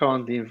Nigel for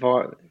kindly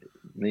inviting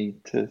me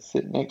to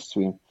sit next to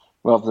him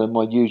rather than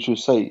my usual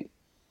seat.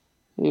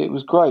 It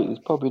was great. It's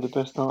probably the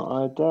best night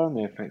I had down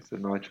there, thanks to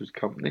Nigel's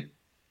company.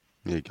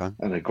 There you go.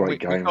 And a great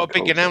game. We've got a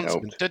big of course, it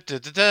announcement. helped.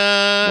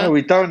 Da-da-da-da. No,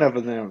 we don't have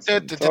an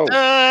announcement. Oh,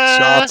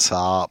 Shut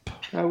up.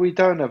 no, we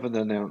don't have an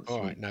announcement.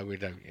 All right, no, we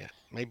don't yet.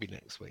 Maybe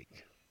next week.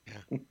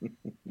 Yeah.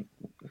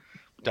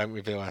 Don't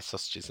reveal how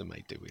sausages are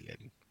made, do we,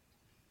 Len?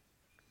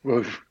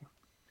 Well,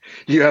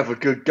 you have a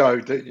good go,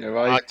 don't you?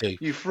 Right? I do.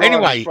 You fry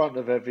Anyway, in front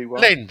of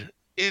everyone. Len,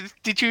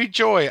 did you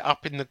enjoy it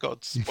up in the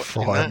gods? You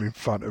watching fry that? him in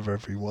front of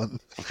everyone.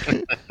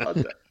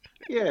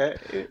 Yeah,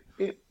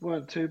 it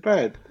weren't too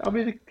bad. I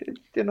mean,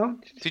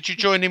 Did you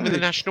join in with the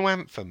national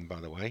anthem, by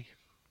the way?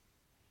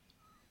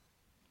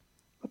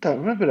 I don't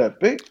remember that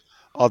bit.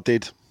 I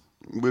did.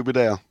 We were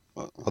there.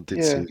 I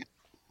did sing it.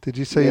 Did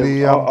you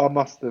see I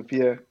must have,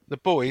 yeah. The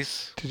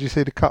boys? Did you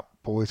see the cup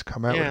boys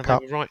come out Yeah, with they the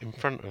cup? were right in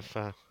front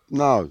of...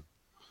 No.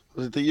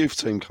 Did the youth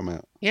team come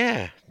out?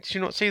 Yeah. Did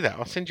you not see that?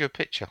 I'll send you a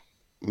picture.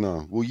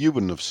 No. Well, you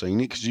wouldn't have seen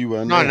it because you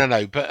weren't No,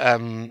 there. but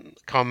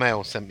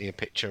Carmel sent me a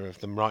picture of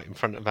them right in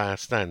front of our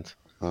stand.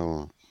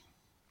 Oh.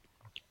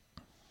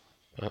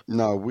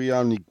 No, we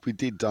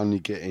did only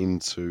get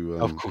into.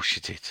 Of course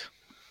you did.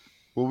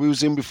 Well, we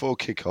was in before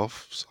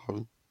kick-off,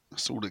 so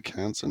that's all that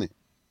counts, isn't it?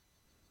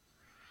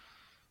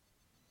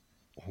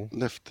 Oh.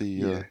 Left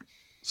the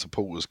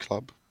supporters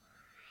club.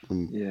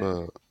 And,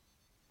 Yeah.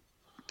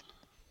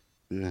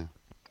 Yeah.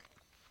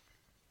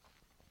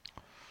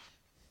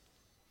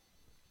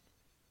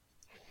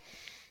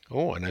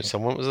 Oh, I know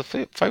someone was a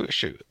photo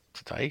shoot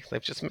today.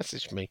 They've just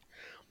messaged me.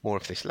 More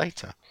of this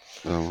later.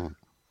 Oh.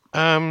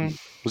 I'm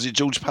Was it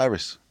George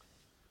Paris?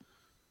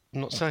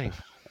 not saying.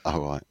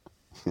 Oh, right.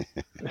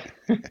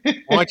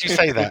 Why'd you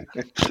say that?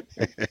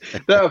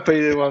 That would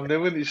be the one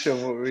then, wouldn't it,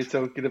 Sean, what we were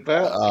talking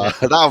about?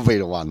 That'll be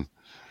the one.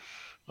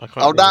 I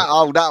can't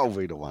That'll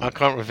be the one. I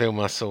can't reveal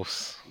my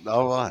source.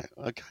 All right.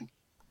 Okay.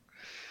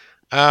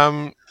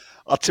 Um,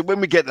 When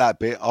we get that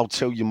bit, I'll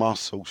tell you my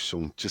source,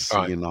 Sean, just so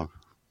Right. you know.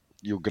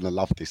 You're going to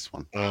love this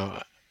one.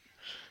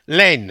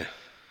 Len,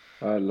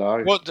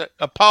 Hello.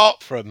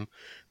 apart from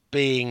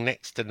being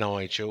next to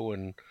Nigel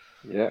and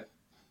Yeah.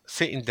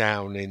 sitting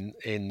down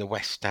in the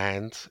West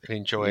Stand and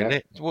enjoying Yeah.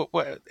 it,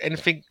 what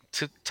anything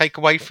to take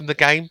away from the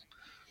game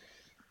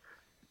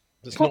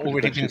that's not Probably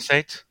already the been best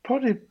said?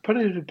 Probably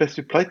the best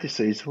we played this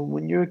season,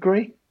 wouldn't you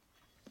agree?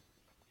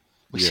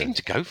 We Yeah. seem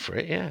to go for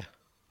it, yeah.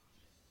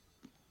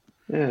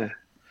 Yeah.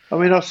 I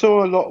mean, I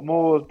saw a lot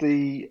more of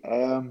the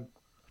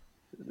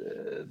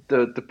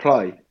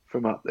play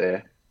from up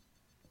there.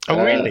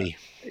 Oh, really?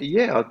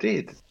 Yeah, I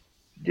did.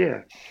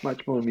 Yeah,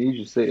 much more than we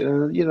usually see.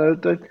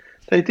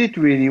 They did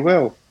really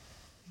well.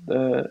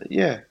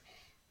 Yeah.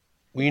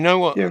 Well, you know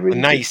what Yeah, the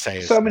really good.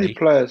 naysayers So many say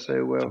players say,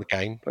 to well, the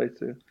game. play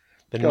to.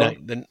 The Go on.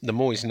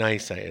 Moyes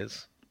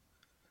naysayers.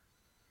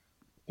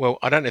 Well,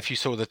 I don't know if you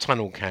saw the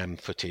tunnel cam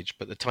footage,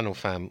 but the tunnel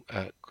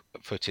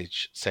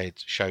footage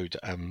showed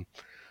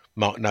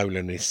Mark Nolan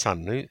and his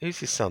son. Who's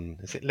his son?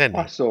 Is it Lenny?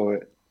 I saw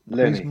it. Who's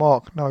Lenny.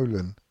 Mark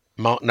Nolan?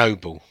 Mark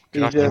Noble.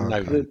 Did I Did, say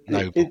okay.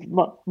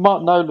 Noble?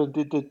 Mark Nolan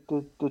did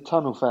the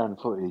tunnel fan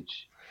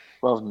footage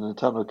rather than the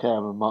tunnel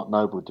cam and Mark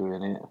Noble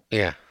doing it.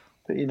 Yeah.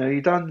 But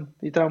you done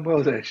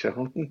well there,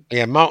 Sean.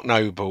 Yeah, Mark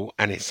Noble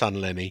and his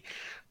son Lenny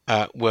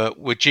were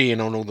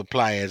geeing on all the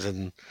players,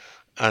 and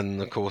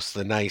of course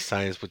the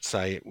naysayers would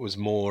say it was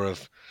more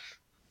of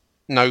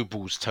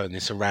Noble's turned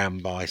this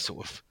around by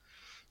sort of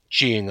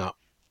geeing up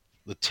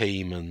the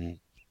team and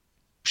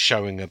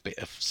showing a bit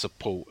of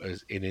support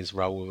in his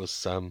role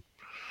as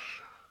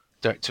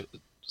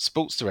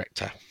sports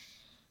director.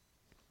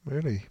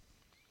 Really?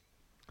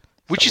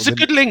 Which is a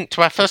good link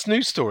to our first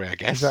news story, I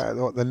guess. Is that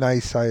what the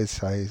naysayers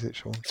say, is it,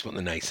 Sean? That's what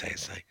the naysayers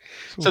say.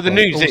 It's So the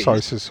news also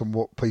is... says from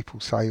what people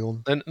say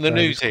on the various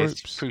news is,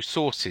 groups. through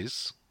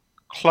sources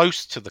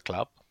close to the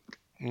club,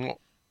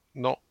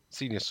 not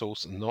senior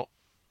source and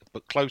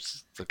but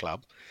close to the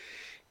club,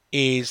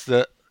 is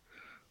that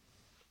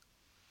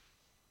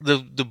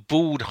the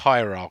board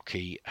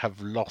hierarchy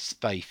have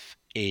lost faith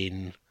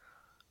in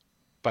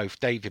both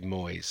David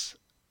Moyes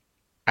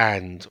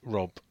and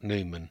Rob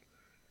Newman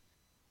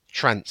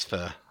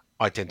transfer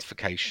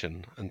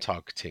identification and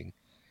targeting,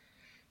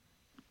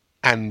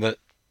 and that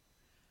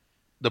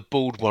the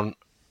board want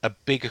a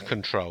bigger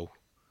control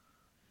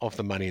of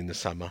the money in the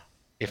summer,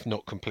 if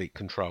not complete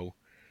control,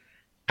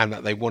 and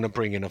that they want to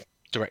bring in a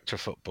director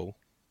of football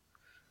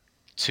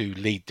to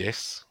lead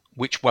this,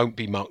 which won't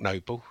be Mark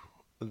Noble.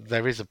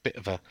 There is a bit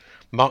of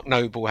Mark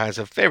Noble has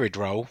a varied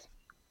role.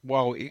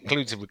 While it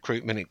includes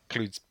recruitment, it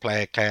includes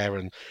player care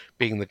and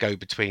being the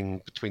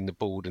go-between between the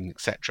board and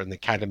etc. and the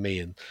academy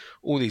and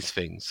all these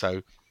things.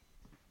 So,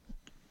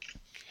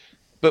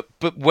 but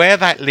where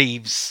that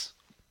leaves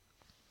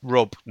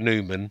Rob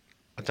Newman,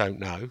 I don't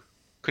know.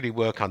 Could he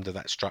work under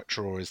that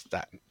structure, or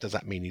does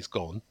that mean he's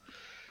gone?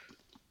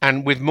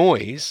 And with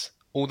Moyes,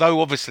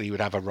 although obviously he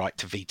would have a right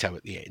to veto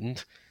at the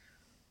end,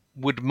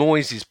 would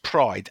Moyes'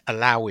 pride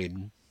allow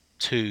him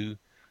to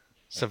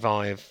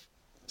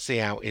see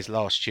out his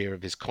last year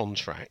of his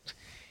contract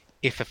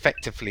if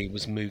effectively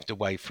was moved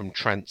away from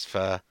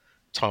transfer,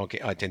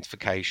 target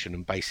identification,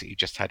 and basically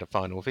just had a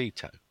final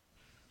veto?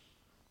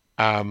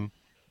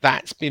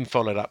 That's been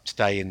followed up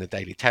today in the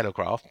Daily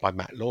Telegraph by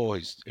Matt Law,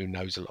 who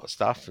knows a lot of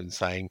stuff, and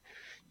saying,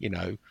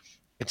 a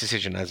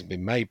decision hasn't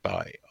been made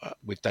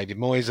with David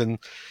Moyes, and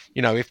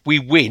if we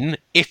win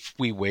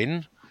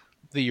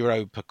the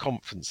Europa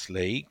Conference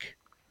League,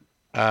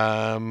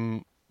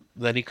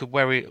 then he could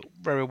very,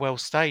 very well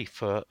stay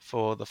for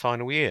the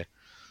final year.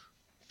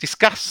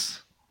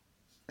 Discuss.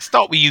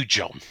 Start with you,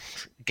 John.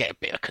 Get a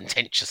bit of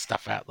contentious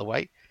stuff out of the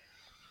way.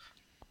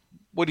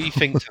 What do you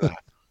think to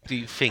that? Do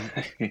you think?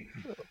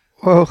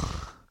 Well,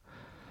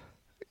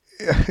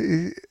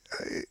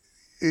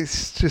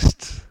 it's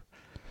just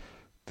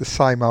the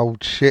same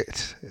old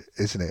shit,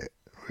 isn't it,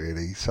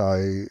 really?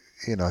 So,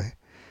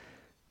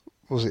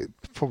 was it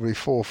probably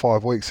 4 or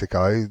 5 weeks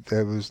ago,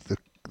 there was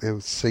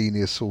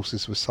senior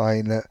sources were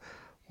saying that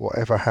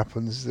whatever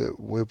happens, that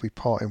we'll be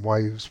parting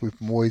ways with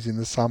Moyes in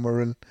the summer,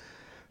 and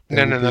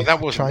no, that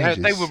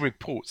wasn't. They were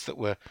reports that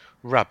were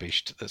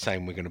rubbished that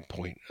saying we're going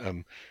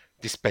to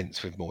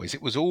dispense with Moyes.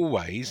 It was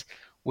always,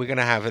 we're going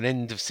to have an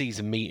end of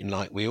season meeting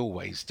like we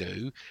always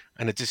do,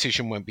 and a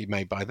decision won't be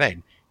made by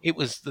then. It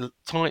was the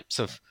types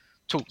of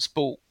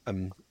TalkSport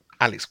and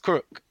Alex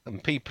Crook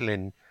and people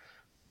in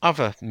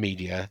other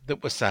media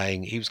that were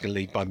saying he was going to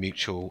leave by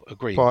mutual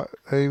agreement.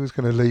 But he was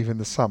going to leave in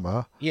the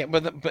summer. Yeah,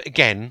 but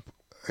again,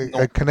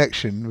 a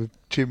connection with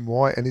Jim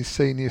White and his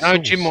senior. No,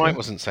 Jim White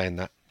wasn't saying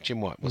that. Jim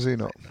White was he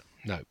not?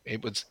 No,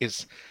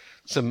 it's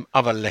some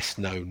other less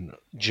known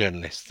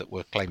journalists that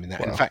were claiming that.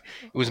 Well, in fact,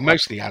 it was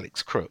mostly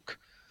Alex Crook,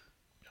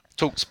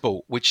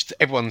 TalkSport, which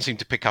everyone seemed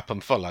to pick up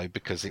and follow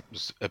because it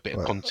was a bit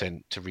of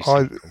content to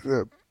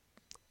recycle.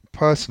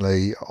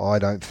 Personally, I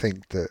don't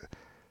think that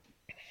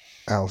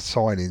our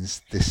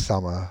signings this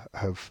summer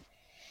have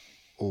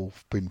all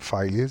been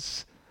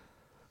failures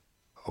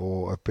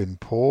or have been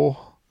poor.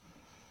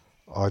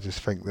 I just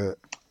think that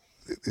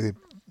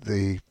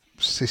the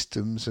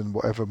systems and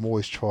whatever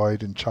Moyes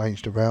tried and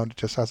changed around, it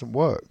just hasn't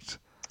worked.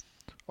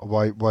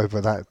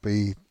 Whether that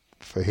be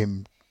for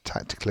him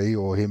tactically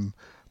or him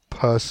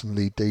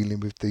personally dealing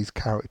with these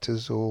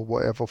characters or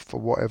whatever, for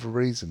whatever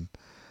reason.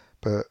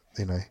 But,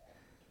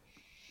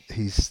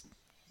 he's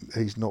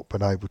not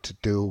been able to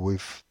deal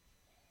with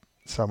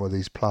some of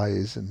these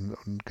players and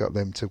get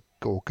them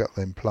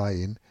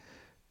playing.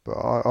 But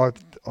I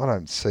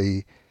don't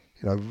see,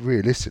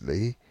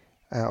 realistically,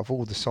 out of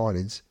all the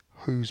signings,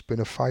 who's been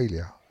a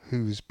failure?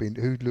 Who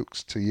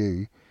looks to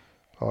you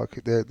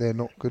like they're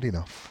not good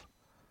enough?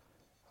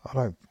 I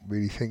don't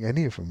really think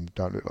any of them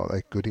don't look like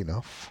they're good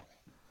enough.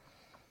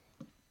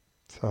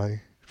 So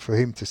for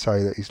him to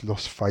say that he's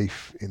lost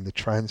faith in the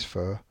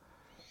transfer,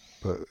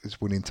 but is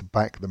willing to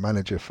back the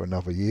manager for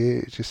another year.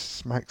 It just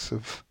smacks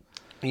of.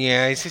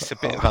 Yeah, it's just a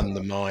bit of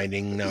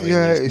undermining, knowing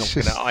Yeah, he's it's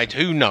not just- going to.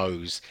 Who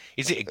knows?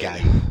 Is it a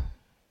game?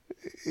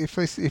 If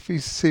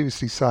he's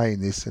seriously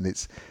saying this and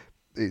it's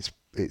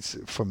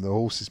from the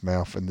horse's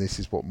mouth, and this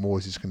is what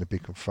Moyes is going to be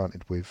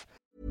confronted with.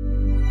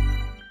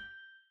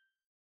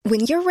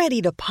 When you're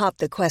ready to pop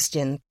the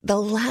question, the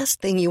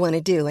last thing you want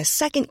to do is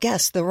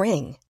second-guess the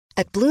ring.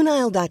 At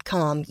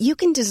BlueNile.com, you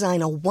can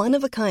design a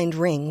one-of-a-kind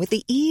ring with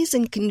the ease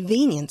and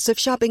convenience of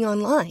shopping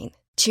online.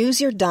 Choose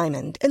your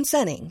diamond and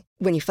setting.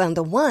 When you find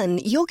the one,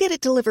 you'll get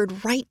it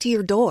delivered right to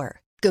your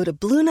door. Go to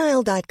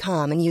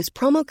BlueNile.com and use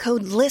promo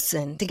code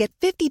LISTEN to get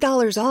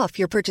 $50 off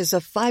your purchase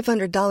of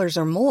 $500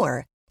 or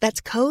more.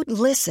 That's code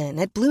LISTEN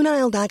at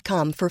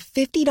BlueNile.com for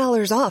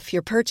 $50 off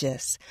your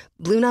purchase.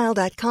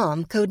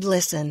 BlueNile.com, code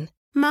LISTEN.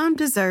 Mom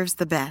deserves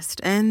the best,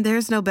 and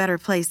there's no better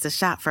place to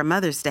shop for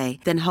Mother's Day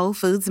than Whole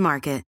Foods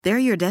Market. They're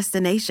your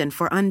destination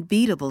for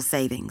unbeatable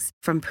savings,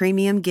 from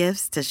premium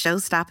gifts to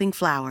show-stopping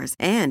flowers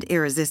and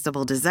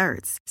irresistible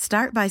desserts.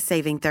 Start by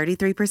saving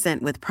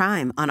 33% with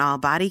Prime on all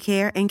body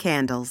care and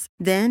candles.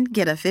 Then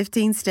get a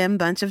 15-stem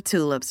bunch of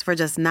tulips for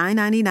just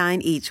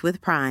 $9.99 each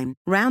with Prime.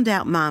 Round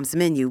out Mom's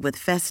menu with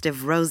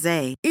festive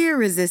rosé,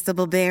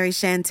 irresistible berry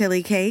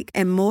chantilly cake,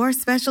 and more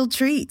special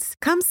treats.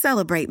 Come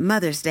celebrate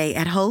Mother's Day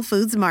at Whole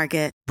Foods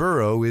Market.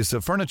 Burrow is a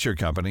furniture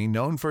company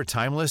known for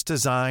timeless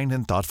design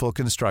and thoughtful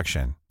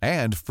construction,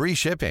 and free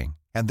shipping,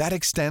 and that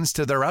extends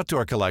to their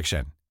outdoor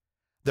collection.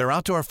 Their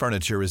outdoor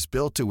furniture is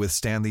built to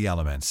withstand the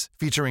elements,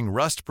 featuring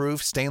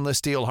rust-proof stainless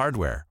steel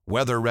hardware,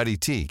 weather-ready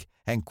teak,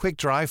 and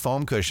quick-dry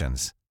foam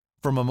cushions.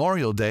 For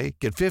Memorial Day,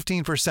 get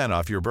 15%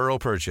 off your Burrow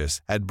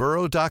purchase at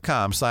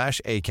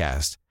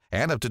burrow.com/acast,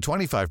 and up to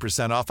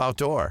 25% off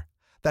outdoor.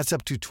 That's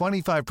up to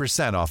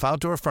 25% off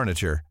outdoor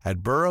furniture at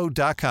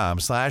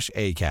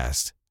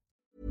burrow.com/acast.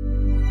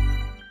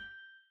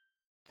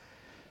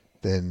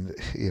 Then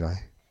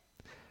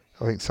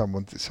I think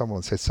someone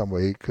said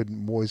somewhere,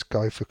 couldn't Moyes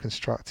go for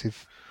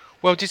constructive?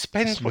 Well, it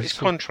depends what his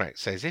Dismissal. contract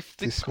says. If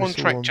the Dismissal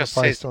contract just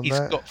says based on he's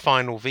that? got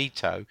final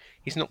veto,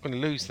 he's not going to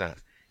lose that.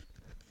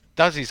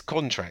 Does his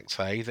contract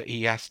say that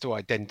he has to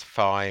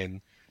identify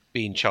and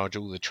be in charge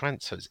of all the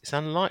transfers? It's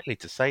unlikely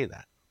to say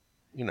that,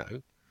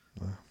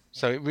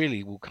 So it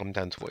really will come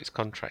down to what his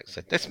contract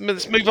said. Let's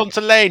move on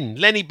to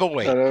Lenny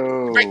boy,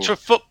 Hello. director of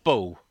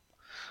football,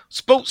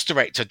 sports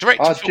director of do you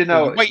football.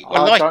 know, You wait a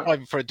I don't-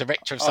 lifetime for a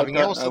director of I something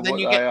don't else, know and then what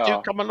you they get to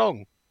are. come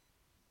along.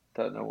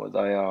 Don't know what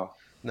they are.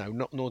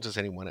 No, nor does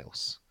anyone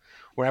else.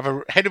 We have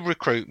a head of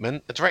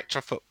recruitment, a director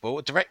of football,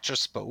 a director of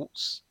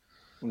sports,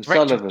 And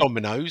director of Sullivan.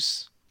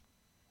 dominoes.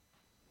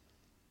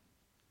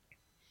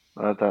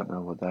 I don't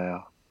know what they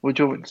are. What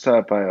do you want me to say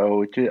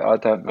about it? I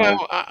don't know.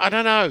 Well, I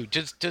don't know.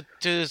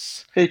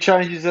 Does He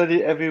changes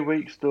every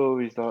week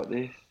stories like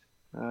this.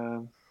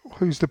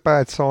 Who's the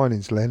bad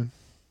signings, Len?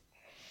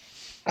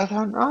 I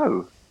don't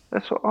know.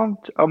 That's what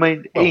I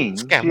mean,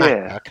 Ings,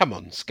 Scamacca? yeah. Come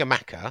on,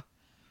 Scamacca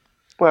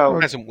Well,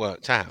 hasn't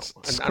worked out.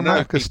 And I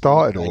know people Skamaka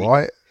started will say- all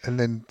right, and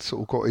then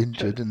sort of got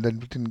injured, and then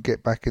didn't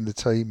get back in the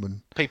team.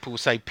 And People will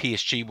say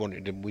PSG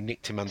wanted him. We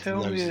nicked him under the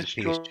tell me nose a of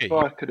PSG.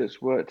 striker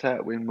that's worked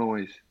out with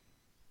Moyes.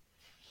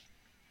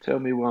 Tell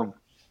me one.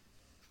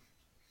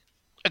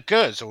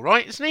 Gers, all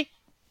right, isn't he?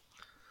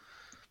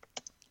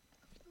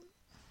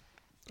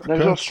 No,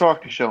 he's not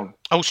striker, Sean.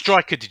 Oh,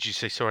 striker, did you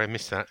say? Sorry, I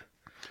missed that.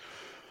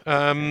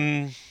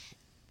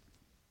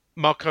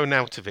 Marko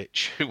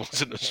Nautovic, who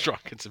wasn't a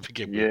striker to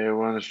begin with. Yeah,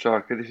 one a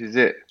striker. This is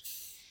it.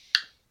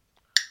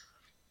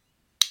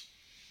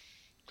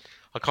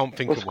 I can't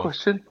think What's of the one.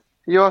 question?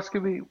 Are you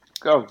asking me?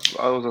 Oh,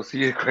 I was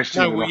asking you a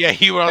question. No, well, yeah,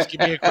 you were asking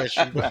me a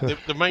question. But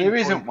the main There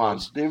point isn't one.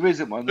 was, There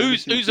isn't one.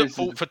 Who's This at is-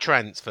 fault for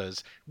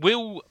transfers?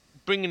 Will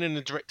bringing in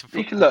a director of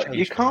You football can look. change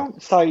You that?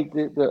 can't say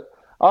that.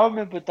 I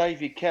remember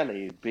David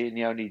Kelly being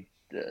the only,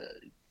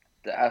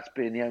 us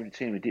being the only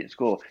team who didn't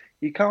score.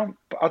 You can't.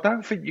 I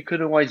don't think you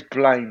can always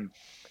blame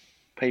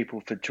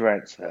people for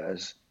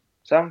transfers.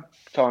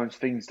 Sometimes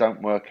things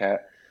don't work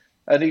out,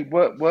 and it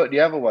work the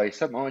other way.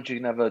 Sometimes you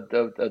can have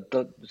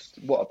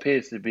what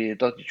appears to be a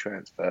dodgy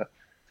transfer,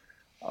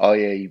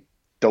 i.e.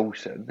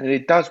 Dawson, and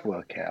it does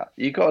work out.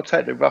 You got to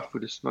take the rough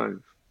with the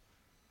smooth.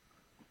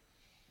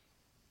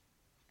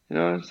 You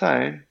know what I'm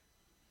saying?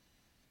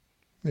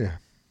 yeah,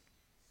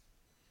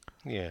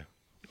 Yeah.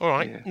 All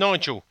right, Yeah.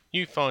 Nigel,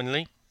 you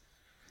finally.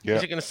 Yeah.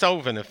 Is it going to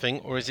solve anything,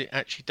 or is it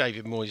actually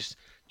David Moyes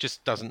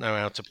just doesn't know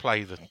how to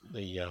play the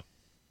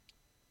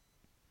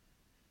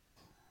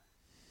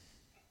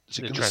Is it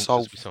the going to transfers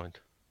solve? we signed?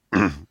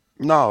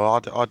 No,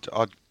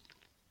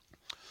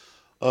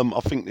 I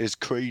think there's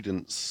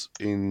credence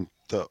in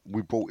that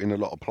we brought in a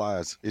lot of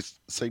players. This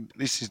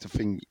is the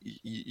thing.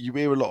 You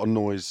hear a lot of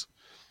noise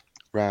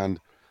around.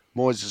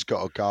 Moyes has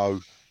got to go.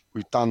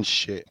 We've done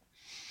shit.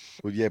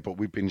 Well, yeah, but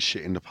we've been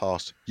shit in the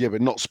past. Yeah,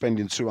 but not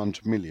spending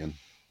 200 million.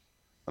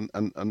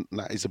 And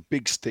that is a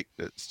big stick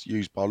that's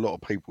used by a lot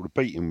of people to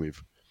beat him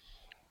with.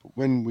 But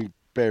when we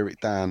bear it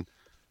down,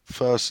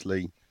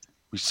 firstly,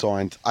 we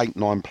signed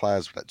 8-9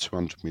 players with that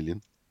 200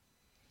 million.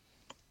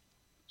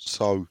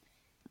 So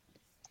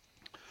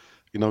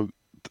you know,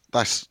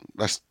 that's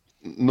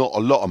not a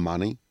lot of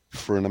money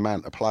for an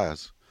amount of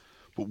players,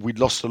 but we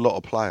lost a lot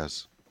of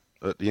players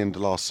at the end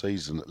of last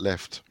season that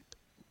left.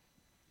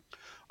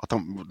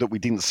 That we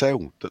didn't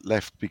sell, that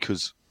left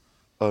because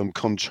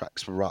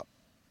contracts were up.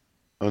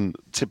 And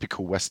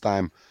typical West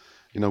Ham,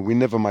 you know, we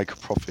never make a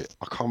profit.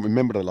 I can't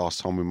remember the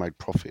last time we made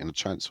profit in a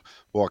transfer.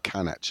 Well, I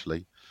can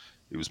actually.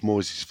 It was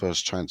Moyes'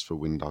 first transfer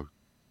window,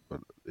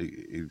 but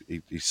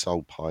he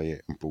sold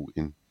Payet and brought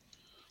in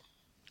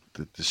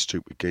the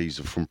stupid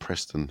geezer from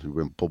Preston who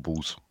went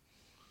bubbles.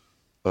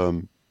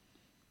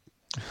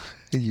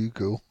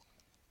 Hugo.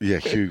 Yeah,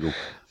 Hugo.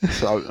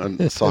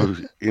 So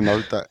you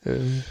know that.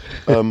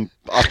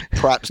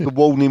 Perhaps the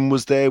warning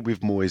was there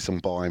with Moyes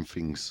and buying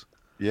things.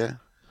 Yeah.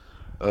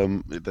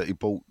 That he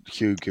bought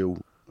Hugo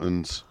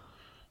and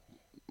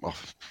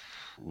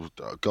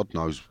God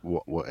knows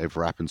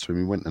whatever happened to him.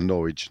 He went to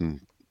Norwich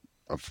and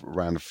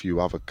around a few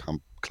other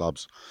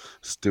clubs,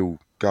 still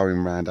going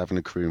around having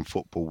a career in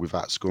football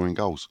without scoring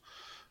goals.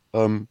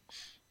 Then,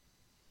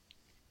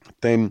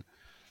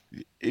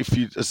 if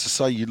you, as I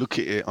say, you look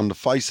at it on the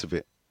face of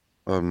it,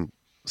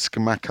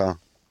 Scamacca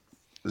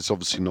has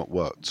obviously not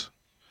worked.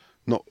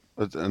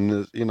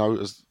 And you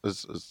know,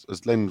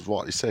 as Len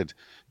rightly said,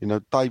 you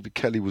know, David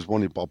Kelly was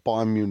wanted by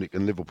Bayern Munich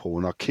and Liverpool,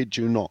 and I kid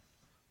you not,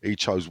 he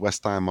chose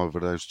West Ham over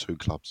those two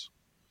clubs.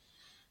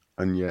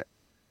 And yet,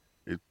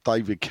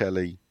 David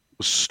Kelly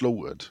was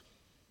slaughtered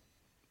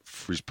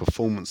for his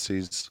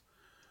performances.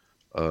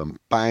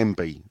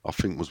 Bambi, I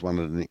think, was one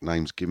of the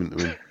nicknames given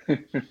to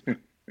him,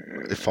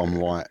 if I'm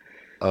right.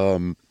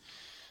 And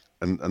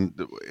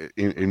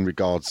in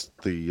regards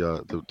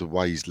the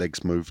way his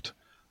legs moved.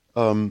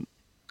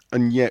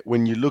 And yet,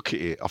 when you look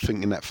at it, I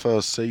think in that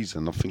first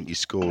season, I think he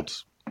scored,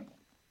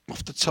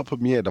 off the top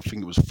of my head, I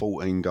think it was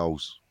 14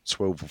 goals,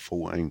 12 or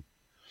 14,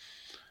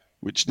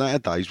 which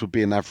nowadays would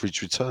be an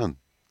average return.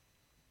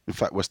 In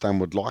fact, West Ham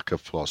would like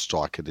a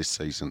striker this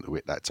season to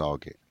hit that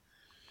target.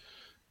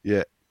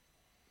 Yet,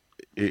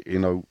 you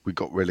know, we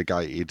got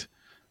relegated.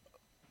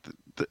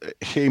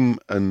 Him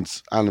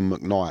and Alan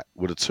McKnight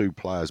were the two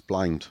players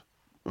blamed,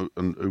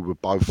 and who were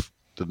both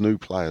the new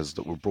players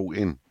that were brought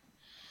in.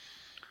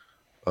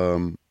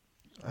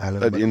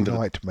 Alan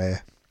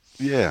McKnight,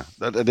 yeah,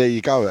 there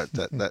you go.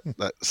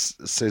 That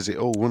says it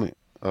all, doesn't it?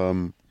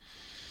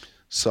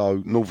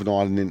 So Northern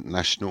Ireland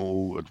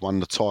International had won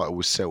the title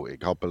with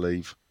Celtic, I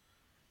believe.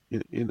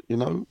 You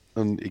know,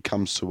 and he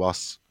comes to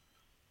us.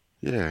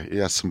 Yeah, he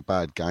has some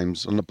bad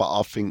games, but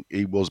I think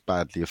he was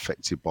badly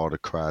affected by the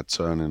crowd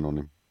turning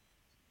on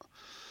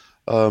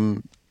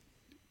him.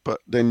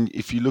 But then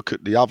if you look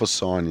at the other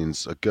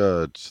signings,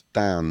 Gerd,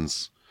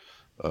 Downs,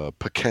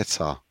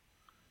 Paqueta,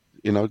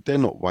 you know, they're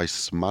not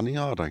wasting money,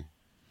 are they?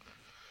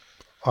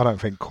 I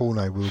don't think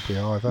Cornet will be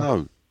either.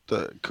 No,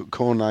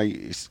 Cornet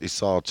is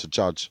hard to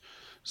judge.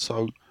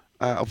 So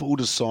out of all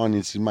the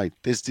signings he made,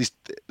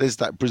 there's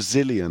that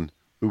Brazilian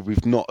who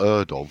we've not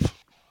heard of.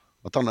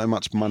 I don't know how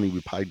much money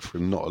we paid for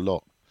him, not a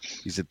lot.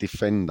 He's a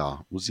defender.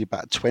 Was he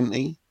about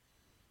 20?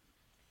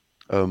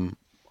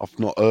 I've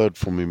not heard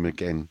from him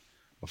again.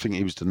 I think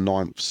he was the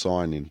 9th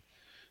signing.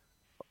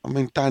 I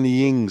mean,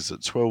 Danny Ings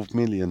at 12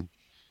 million.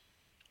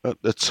 At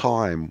the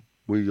time,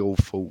 we all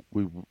thought,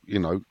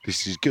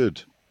 this is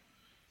good.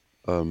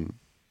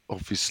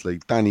 Obviously,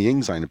 Danny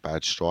Ings ain't a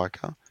bad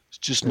striker. It's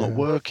just not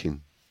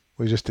working.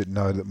 We just didn't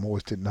know that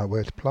Moyes didn't know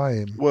where to play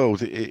him. Well,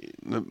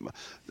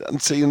 and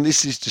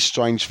this is the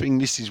strange thing.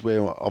 This is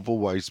where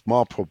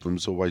my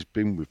problem's always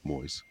been with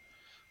Moyes.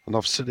 And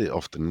I've said it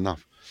often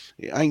enough.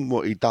 It ain't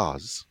what he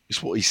does,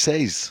 it's what he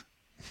says.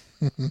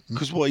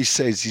 Because what he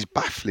says is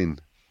baffling.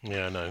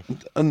 Yeah, I know.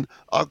 And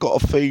I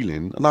got a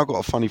feeling, and I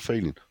got a funny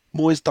feeling,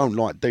 Moyes don't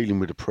like dealing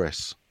with the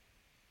press.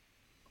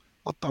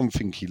 I don't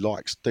think he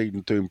likes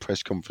doing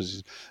press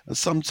conferences. And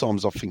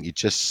sometimes I think he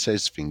just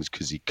says things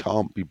because he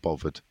can't be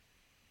bothered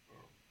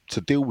to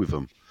deal with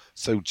them.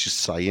 So just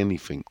say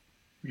anything.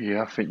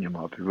 Yeah, I think you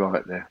might be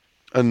right there.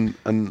 And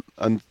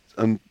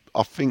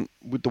I think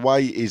with the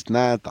way it is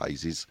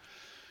nowadays is,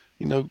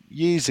 you know,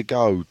 years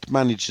ago, the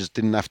managers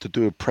didn't have to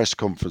do a press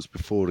conference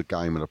before the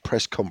game and a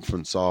press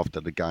conference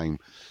after the game.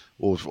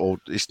 Or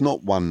it's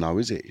not one though,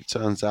 is it? It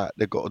turns out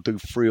they've got to do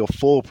 3 or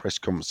 4 press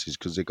conferences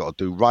because they've got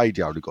to do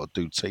radio, they've got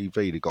to do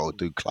TV, they've got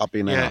to do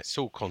clubbing. Yeah, it's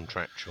all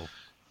contractual.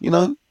 You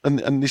know,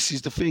 and this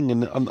is the thing.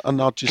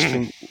 And I just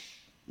think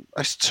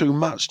that's too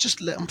much. Just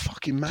let them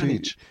fucking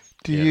manage.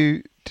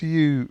 Do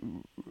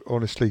you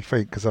honestly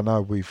think, because I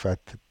know we've had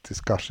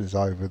discussions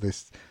over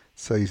this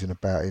season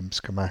about him,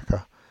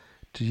 Scamacca,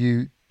 do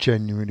you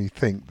genuinely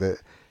think that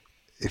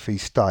if he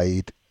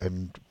stayed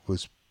and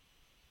was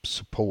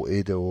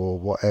supported or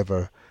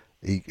whatever,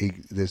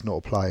 there's not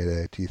a player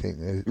there? Do you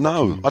think?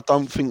 No, I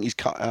don't think he's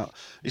cut out.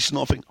 I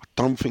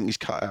don't think he's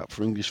cut out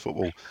for English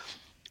football.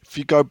 If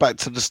you go back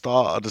to the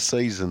start of the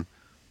season,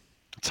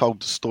 I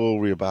told the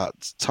story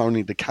about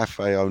Tony, the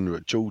cafe owner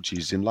at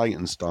Georgie's in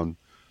Leytonstone,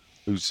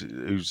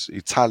 who's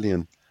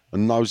Italian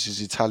and knows his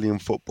Italian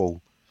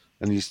football,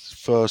 and his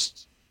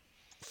first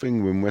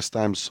thing when West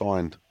Ham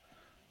signed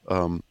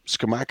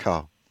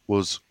Scamacca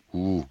was,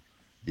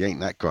 he ain't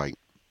that great.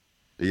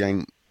 He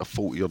ain't a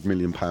 40-odd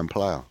million pound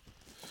player.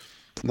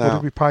 What Now,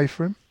 did we pay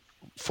for him?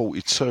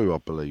 42, I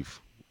believe.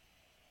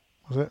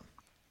 Was it?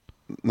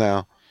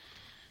 Now,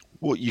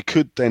 what you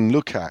could then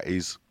look at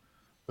is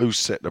who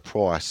set the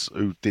price,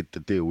 who did the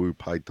deal, who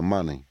paid the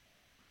money.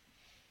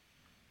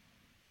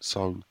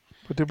 So,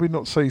 But did we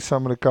not see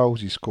some of the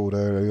goals he scored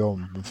early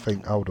on and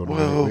think, hold on a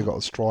minute, we got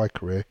a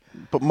striker here?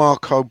 but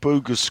Marco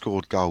Buga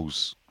scored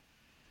goals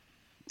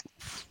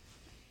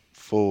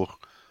for,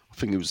 I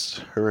think it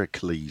was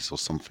Heracles or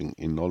something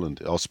in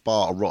Holland, or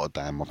Sparta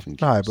Rotterdam, I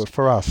think. No, but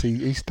for us,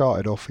 he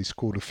started off, he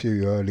scored a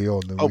few early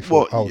on. And Oh, we thought,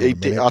 what hold on he a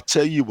did? minute. I'll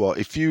tell you what.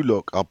 If you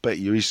look, I bet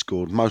you he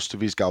scored most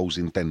of his goals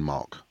in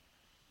Denmark.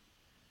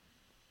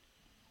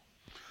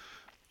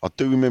 I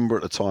do remember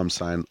at the time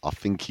saying I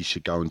think he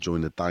should go and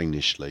join the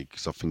Danish league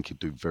because I think he'd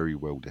do very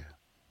well there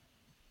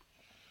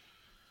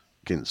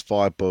against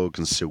Viborg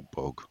and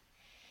Silkeborg.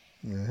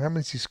 Yeah, how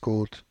many's he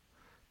scored?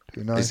 Do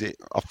you know? Is it?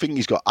 I think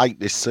he's got 8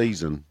 this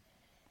season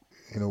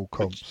In all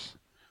comps.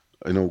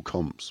 in all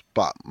comps,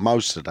 but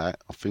most of that,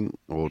 I think,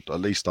 or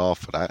at least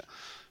half of that,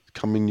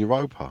 come in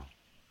Europa.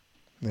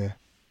 Yeah.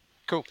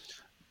 Cool.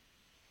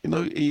 You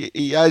know,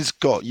 he has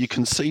got. You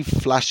can see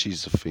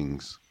flashes of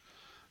things,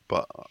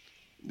 but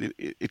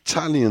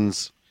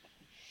Italians,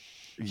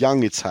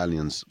 young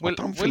Italians, I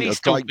don't think will he are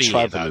still great be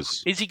here, though?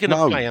 Is Is he going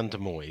to play under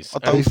Moyes? I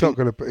don't He's think.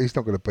 not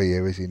going to be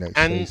here, is he, next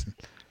And season?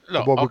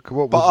 look, What But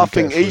would I we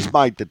think get for he's him?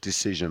 made the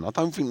decision. I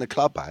don't think the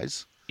club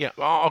has. Yeah,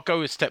 I'll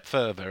go a step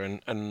further,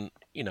 and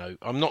you know,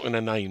 I'm not going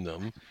to name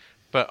them,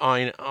 but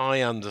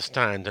I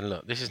understand. And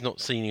look, this is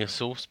not senior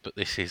source, but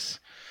this is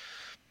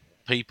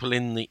people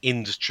in the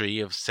industry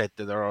have said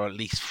that there are at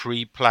least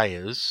 3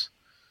 players,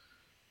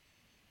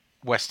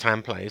 West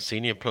Ham players,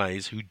 senior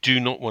players, who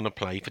do not want to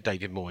play for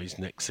David Moyes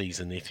next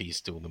season if he's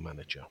still the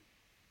manager.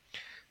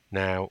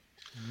 Now,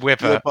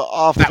 whether Yeah, but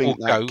I that will think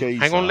that go.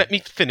 Hang on, let me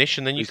finish,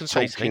 and then you he's can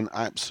say talking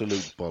something.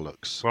 absolute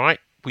bollocks. Right?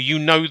 Well, you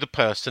know the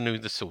person, who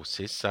the source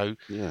is, so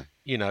Yeah.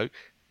 you know,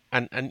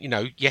 and you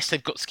know, yes,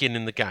 they've got skin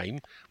in the game,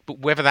 but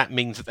whether that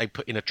means that they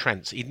put in a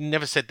transfer, he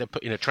never said they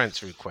put in a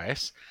transfer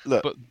request,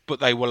 Look, but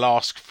they will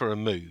ask for a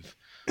move,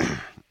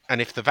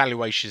 and if the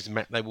valuation is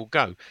met, they will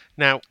go.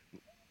 Now,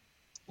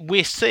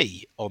 we'll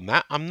see on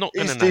that. I'm not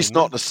going to is name this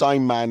not them. the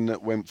same man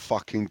that went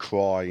fucking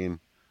crying?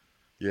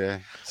 Yeah,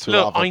 to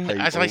Look, other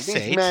people. as I This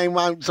said, man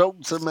won't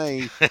talk to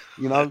me.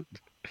 You know,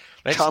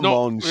 let's come not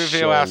on,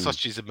 reveal how Sean.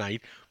 sausages are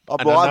made. I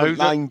And I know haven't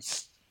that-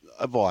 named.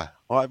 Have I?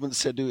 I haven't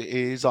said who it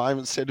is. I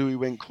haven't said who he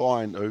went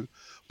crying to.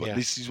 But Yeah.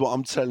 this is what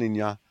I'm telling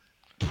you.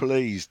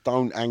 Please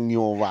don't hang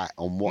your rat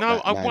on what No,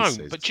 that I man won't.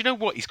 says. But do you know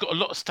what? He's got a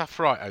lot of stuff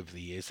right over the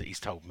years that he's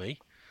told me.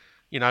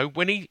 You know,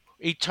 when he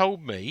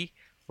told me,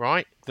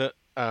 right, that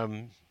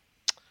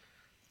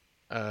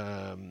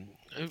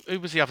who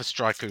was the other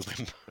striker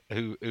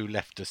who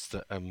left us?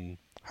 That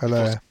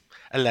Hello.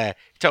 Allaire.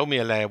 He told me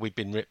Allaire we'd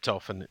been ripped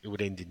off and it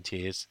would end in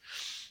tears.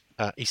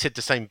 He said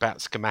the same about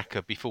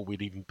Skamaka before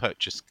we'd even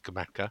purchased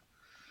Skamaka.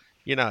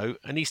 You know,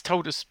 and he's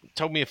told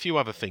me a few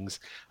other things.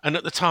 And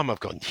at the time,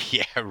 I've gone,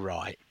 yeah,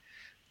 right.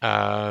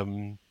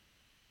 And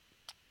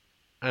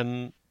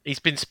he's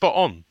been spot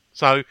on.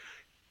 So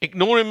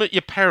ignore him at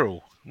your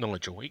peril,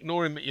 Nigel.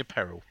 Ignore him at your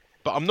peril.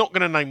 But I'm not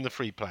going to name the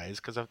 3 players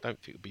because I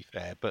don't think it would be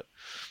fair. But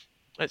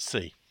let's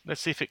see.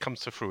 Let's see if it comes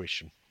to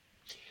fruition.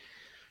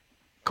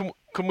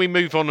 Can we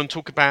move on and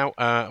talk about...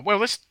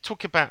 let's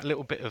talk about a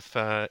little bit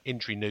of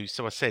injury news.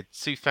 So I said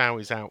Soufal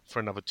is out for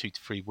another 2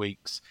 to 3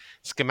 weeks.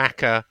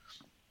 Skamaka,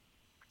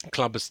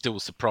 club is still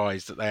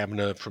surprised that they haven't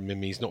heard from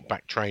him. He's not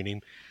back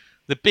training.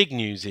 The big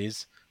news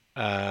is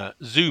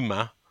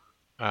Zuma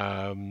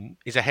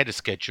is ahead of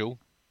schedule.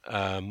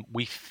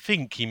 We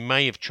think he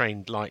may have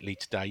trained lightly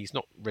today. He's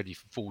not ready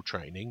for full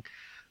training.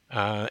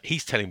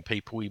 He's telling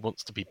people he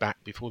wants to be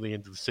back before the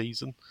end of the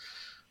season.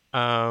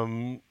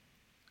 And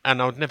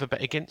I would never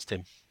bet against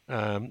him.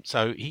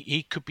 So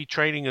he could be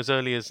training as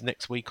early as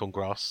next week on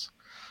grass.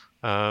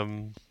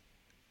 And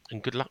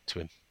good luck to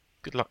him.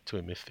 Good luck to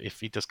him if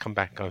he does come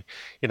back.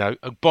 You know,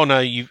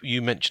 Bonner,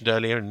 you mentioned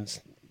earlier, and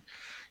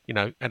you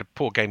know, had a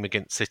poor game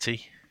against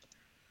City.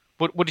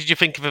 What did you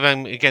think of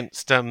him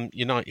against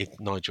United,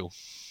 Nigel?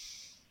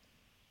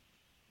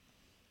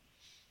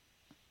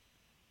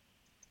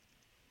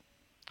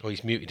 Oh,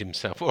 he's muted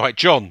himself. All right,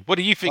 John, what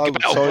do you think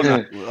about sorry.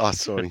 Bonner?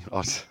 Sorry.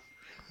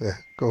 Yeah,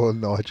 go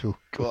on, Nigel.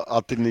 I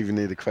didn't even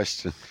hear the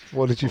question.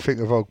 What did you think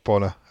of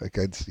Ogbonna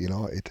against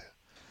United?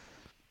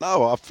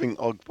 No, I think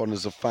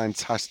Ogbonna's a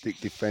fantastic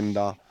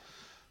defender.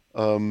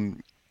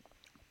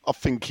 I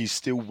think he's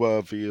still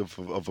worthy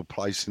of a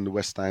place in the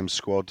West Ham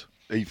squad,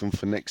 even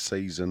for next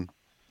season.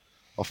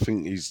 I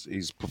think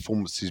his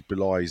performances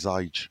belie his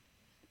age,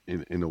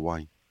 in a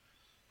way.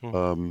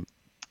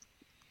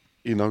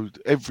 You know,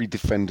 every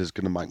defender's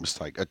going to make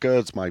mistakes.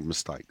 Agurd's made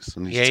mistakes,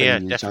 and he's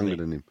 10 years younger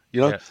than him.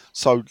 You know,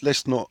 so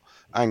let's not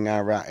hang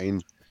our rat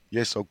in.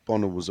 Yes,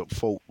 Ogbonna was at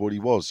fault. Well, he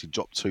was. He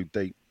dropped too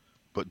deep.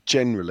 But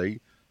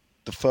generally,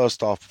 the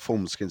first half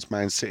performance against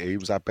Man City, he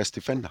was our best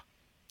defender.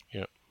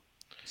 Yeah.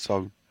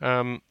 So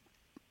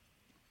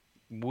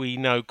we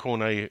know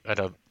Cornet had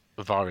a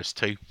the virus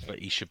too, but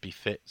he should be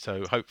fit.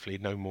 So hopefully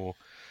no more,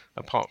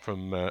 apart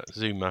from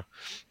Zuma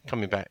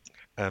coming back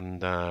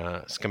and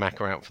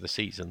Skamaka out for the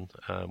season.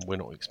 We're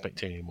not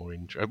expecting any more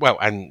injury. Well,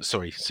 and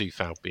sorry,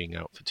 Sufal being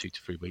out for 2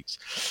 to 3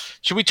 weeks.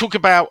 Should we talk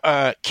about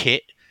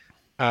kit?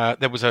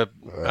 There was a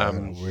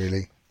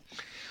really.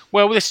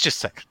 Well, let's just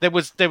say there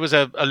was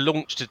a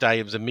launch today.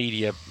 It was a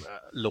media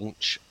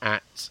launch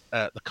at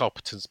the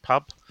Carpenter's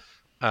pub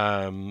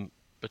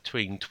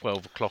between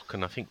 12 o'clock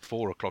and I think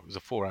 4 o'clock. It was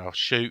a 4-hour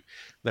shoot.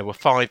 There were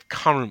 5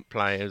 current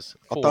players.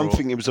 I don't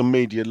think it was a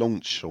media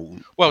launch,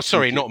 Sean. Well,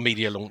 sorry, not a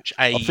media launch.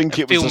 I think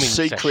it was a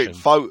secret session.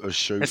 photo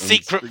shoot. A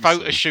secret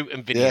photo shoot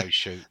and video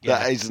shoot. Yeah.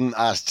 That isn't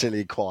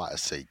actually quite a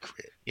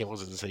secret. It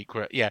wasn't a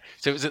secret. Yeah.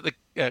 So it was at the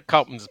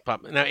Carpenter's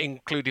pub. Now, it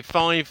included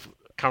 5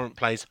 current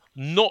players,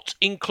 not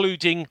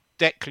including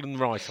Declan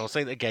Rice. I'll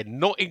say that again,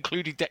 not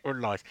including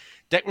Declan Rice.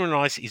 Declan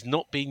Rice is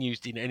not being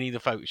used in any of the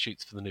photo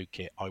shoots for the new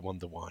kit. I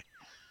wonder why.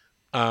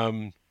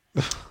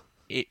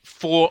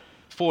 Four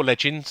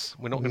legends.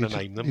 We're not going to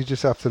name them. You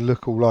just have to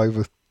look all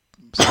over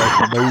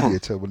social media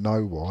to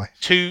know why.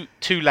 Two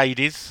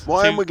ladies.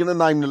 Why aren't we going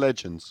to name the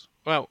legends?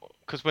 Well,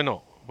 because we're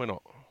not going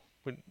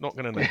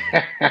to name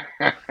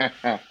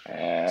them.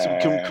 So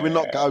can we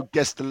not go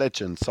guess the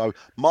legend? So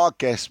my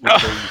guess would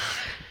be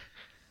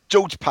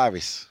George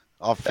Paris.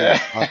 I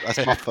think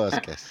that's my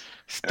first guess.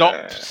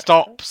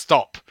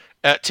 Stop.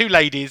 2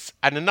 ladies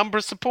and a number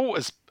of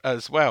supporters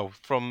as well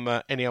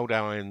from Any Old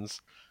Irons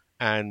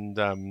and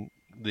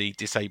the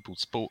Disabled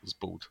Supporters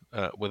Board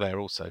were there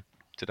also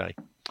today.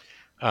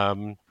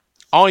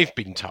 I've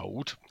been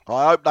told...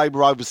 I hope they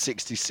were over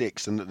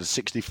 66 and that the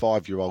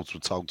 65-year-olds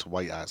were told to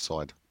wait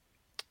outside.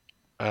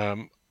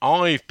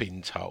 I've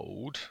been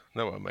told...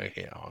 No, I'm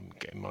here. I'm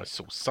getting my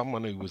source.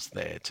 Someone who was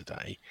there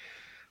today...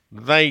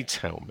 They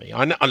tell me.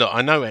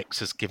 I know X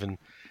has given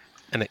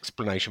an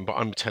explanation, but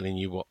I'm telling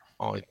you what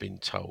I've been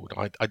told.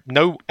 I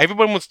know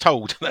everyone was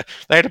told that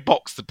they had a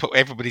box to put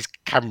everybody's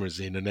cameras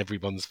in and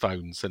everyone's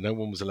phones, so no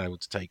one was allowed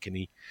to take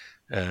any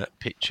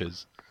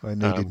pictures. They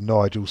needed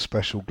Nigel's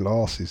special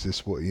glasses.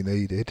 Is what he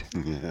needed.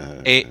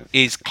 Yeah. It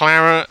is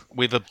Clara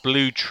with a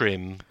blue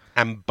trim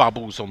and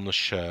bubbles on the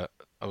shirt.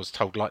 I was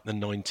told like the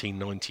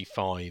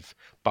 1995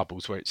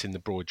 bubbles where it's in the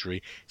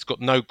broidery. It's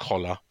got no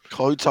collar.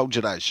 Who told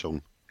you that,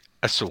 Sean?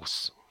 A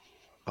source.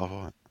 Oh,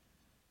 right.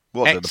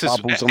 What, the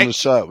bubbles on the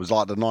shirt was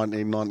like the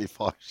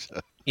 1995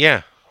 shirt?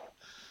 Yeah.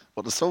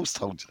 What, the source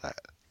told you that?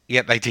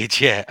 Yeah, they did,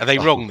 yeah. Are they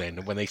wrong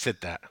then when they said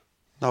that?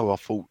 No, I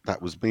thought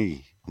that was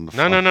me on the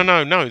phone.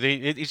 No.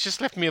 It's just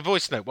left me a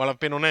voice note while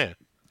I've been on air.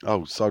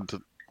 Oh, so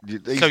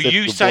So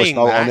you saying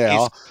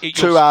that is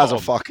 2 hours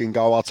of fucking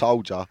go, I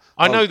told you.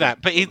 I know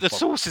that, but the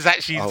source has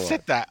actually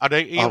said that.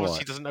 He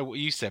obviously doesn't know what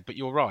you said, but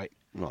you're right.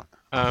 Right.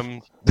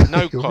 No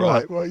you're collar.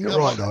 right. Well, you're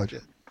right,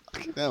 Nigel.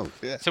 Hell,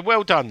 yeah. So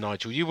well done,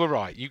 Nigel. You were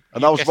right.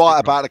 I was right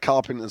about the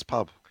Carpenter's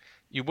pub.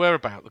 You were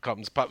about the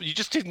Carpenter's pub. You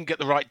just didn't get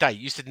the right date.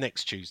 You said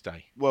next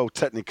Tuesday. Well,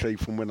 technically,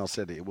 from when I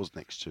said it, it was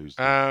next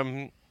Tuesday.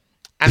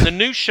 And the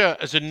new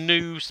shirt has a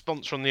new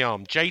sponsor on the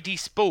arm, JD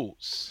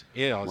Sports.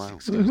 Yeah, I was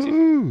exclusive.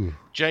 Woohoo.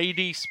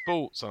 JD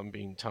Sports, I'm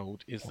being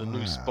told, is the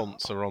new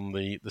sponsor on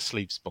the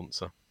sleeve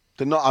sponsor.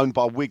 They're not owned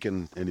by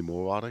Wigan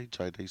anymore, are they,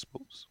 JD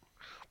Sports?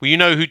 Well, you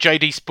know who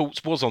JD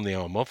Sports was on the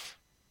arm of?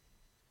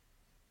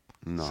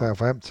 No.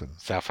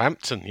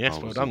 Southampton, yes.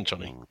 Well done,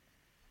 Johnny.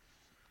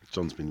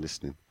 John's been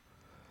listening.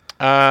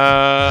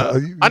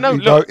 I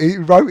know. He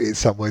wrote it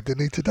somewhere,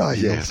 didn't he, today?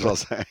 Yes, I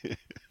say.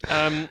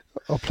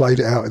 I played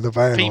it out in the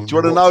van. Do you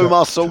want to know who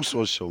my source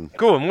was, Sean?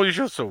 Go on, what is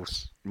your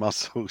source? My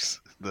source,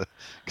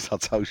 because I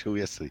told you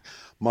yesterday,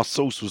 my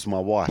source was my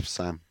wife,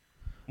 Sam.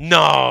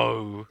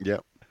 No.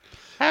 Yep.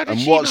 How did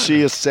and she what know she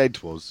that? has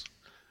said was,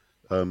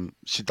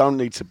 she don't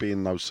need to be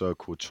in no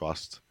circle of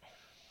trust.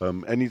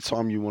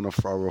 Anytime you want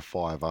to throw her a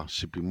fiver,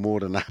 she'd be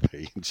more than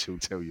happy, and she'll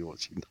tell you what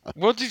she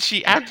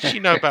knows. How did she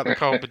know about the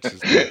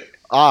Carpenters?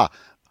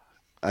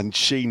 And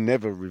she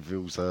never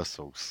reveals her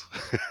source.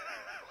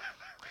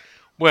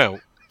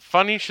 Well,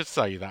 funny you should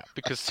say that,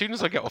 because as soon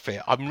as I get off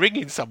here, I'm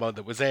ringing someone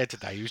that was there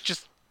today who's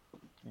just,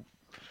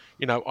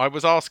 I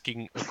was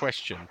asking a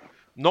question,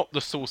 not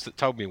the source that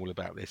told me all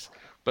about this,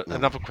 but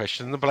another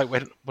question, and the bloke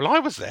went, well, I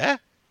was there.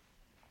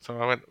 So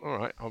I went, all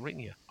right, I'll ring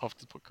you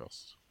after the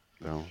podcast.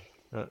 No.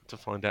 To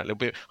find out a little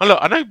bit. Oh, look,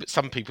 I know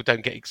some people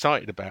don't get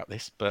excited about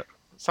this, but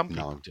some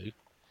people do.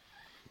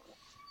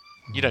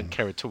 You don't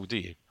care at all, do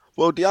you?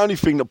 Well, the only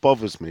thing that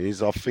bothers me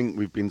is I think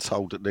we've been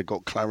told that they've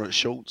got claret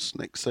shorts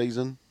next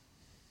season.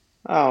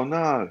 Oh,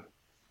 no.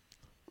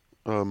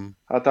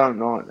 I don't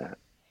like that.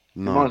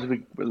 No. It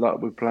might be like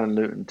we're playing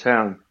Luton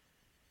Town.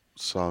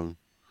 So,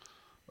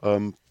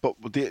 but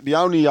the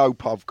only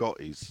hope I've got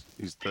is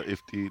that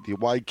if the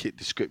away kit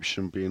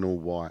description being all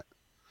white,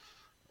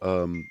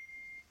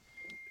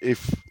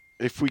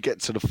 if we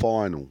get to the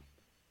final,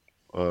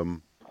 I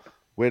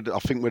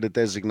think we're the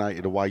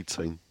designated away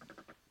team.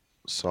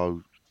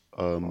 So,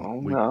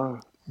 we've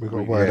got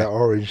to wear that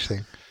orange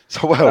thing.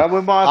 So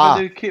we might have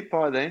a new kit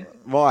by then.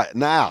 Right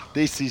now,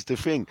 this is the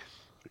thing.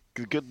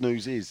 The good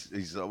news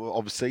is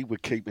obviously we're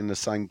keeping the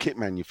same kit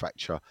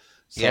manufacturer.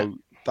 So Yeah.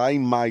 they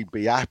may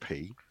be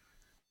happy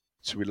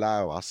to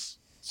allow us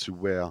to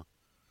wear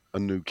a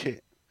new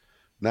kit.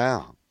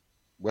 Now,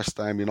 West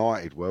Ham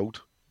United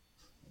world,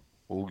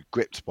 all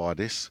gripped by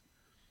this,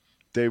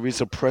 there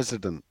is a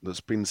precedent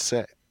that's been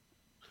set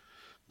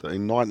that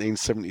in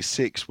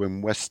 1976,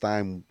 when West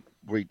Ham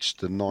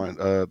reached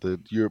the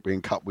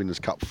European Cup Winners'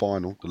 Cup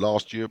final, the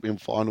last European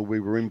final we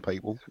were in,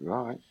 people,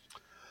 Right.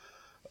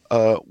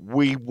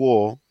 we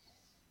wore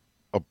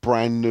a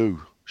brand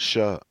new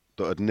shirt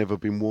that had never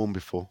been worn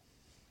before.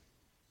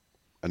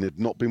 And it had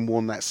not been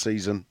worn that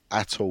season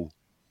at all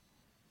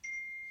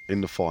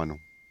in the final.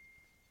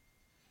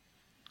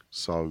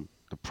 So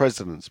the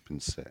precedent's been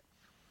set.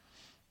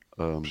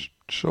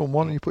 Sean,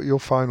 why don't you put your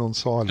phone on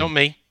silent? Not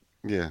me.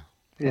 Yeah.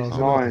 It's Oh,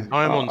 mine.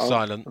 I am on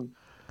silent.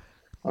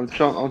 I'm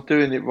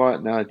doing it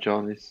right now,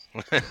 John.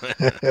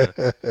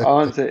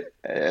 Honestly,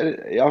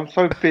 I'm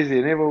so busy,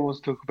 and everyone wants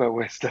to talk about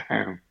West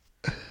Ham.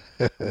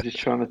 I'm just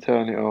trying to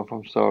turn it off.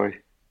 I'm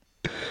sorry.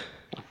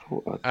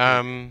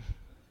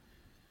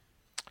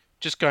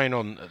 Just going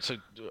on. So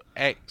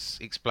X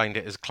explained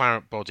it as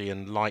claret body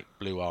and light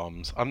blue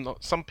arms.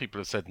 Some people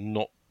have said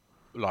not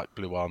light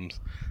blue arms.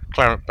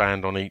 Claret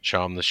band on each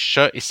arm. The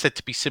shirt is said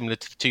to be similar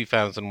to the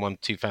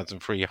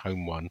 2001-2003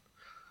 home one,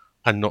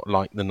 and not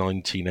like the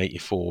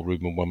 1984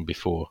 rumour one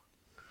before.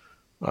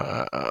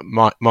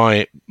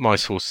 My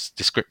source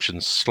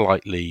description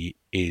slightly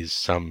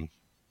is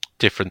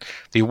different.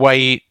 The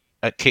away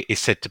kit is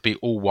said to be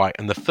all white,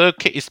 and the third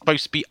kit is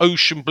supposed to be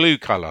ocean blue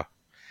colour.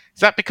 Is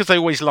that because they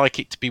always like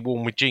it to be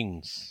worn with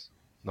jeans,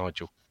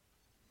 Nigel?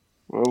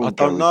 Well, I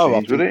don't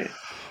know. Jeans,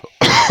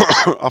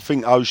 I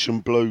think Ocean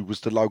Blue was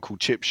the local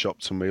chip shop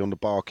to me on the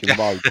Barking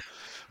Road.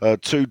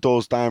 2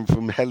 doors down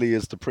from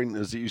Hellier's, the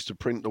printers that used to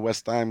print the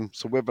West Ham.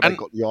 So whether they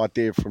got the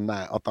idea from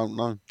that, I don't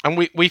know. And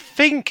we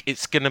think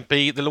it's going to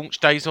be the launch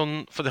days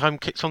for the home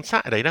kits on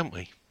Saturday, don't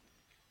we?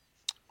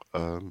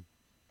 I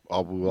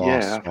will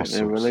ask my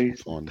source to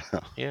find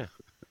out. Yeah,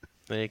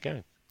 there you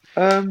go.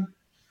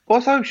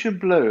 What's Ocean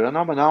Blue? And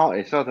I'm an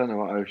artist. I don't know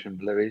what Ocean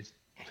Blue is.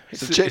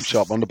 It's a chip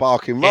shop on the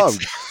Barking Road.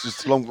 It's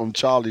just along from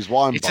Charlie's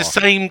Wine It's Bar. the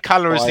same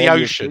colour as the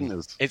Elliot ocean.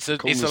 Printers. It's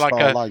Corner like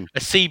Star Lane. a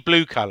sea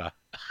blue colour.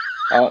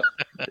 I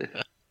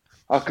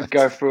could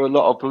go through a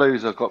lot of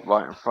blues I've got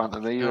right in front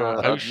of me.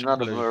 Ocean None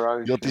blue. of them are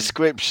ocean. Your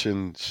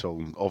description,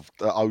 Sean, of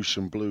the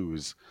Ocean Blue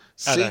is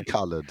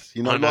sea-coloured.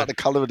 You know, I know. like the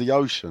colour of the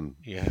ocean.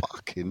 Yeah.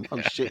 Fucking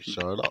shit,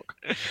 Sherlock.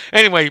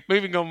 Anyway,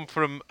 moving on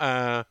from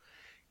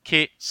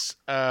kits.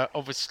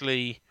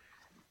 Obviously,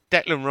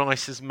 Declan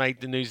Rice has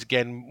made the news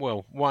again.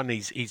 Well, one,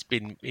 he's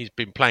been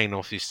playing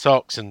off his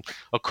socks, and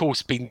of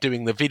course been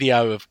doing the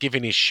video of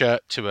giving his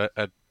shirt to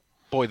a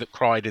boy that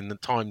cried in the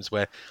times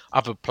where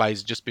other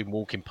players have just been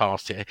walking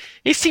past it.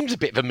 It seems a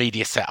bit of a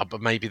media setup,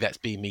 but maybe that's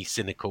being me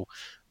cynical.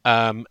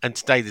 And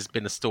today there's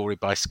been a story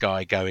by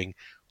Sky going,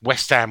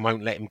 West Ham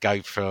won't let him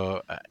go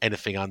for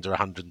anything under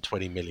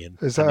 120 million.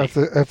 Is that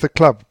have the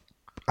club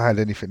had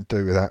anything to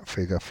do with that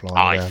figure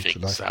flying around think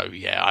today? so,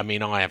 yeah. I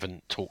mean, I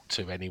haven't talked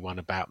to anyone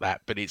about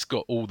that, but it's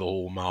got all the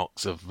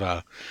hallmarks of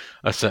a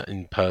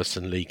certain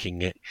person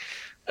leaking it.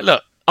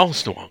 Look,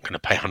 Arsenal aren't going to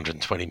pay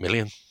 120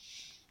 million.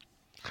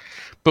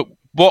 But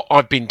what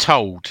I've been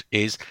told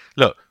is,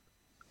 look,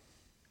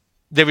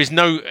 there is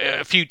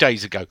a few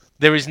days ago,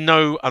 there is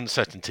no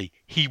uncertainty.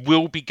 He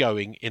will be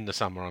going in the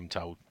summer, I'm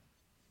told.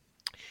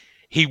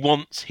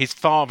 His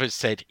father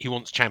said he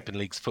wants Champions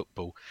League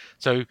football.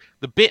 So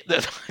the bit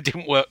that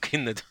didn't work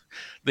in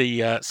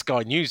the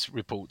Sky News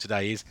report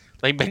today is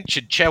they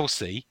mentioned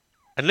Chelsea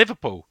and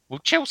Liverpool. Well,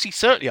 Chelsea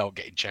certainly aren't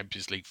getting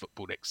Champions League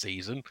football next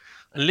season,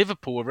 and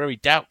Liverpool are very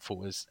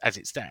doubtful as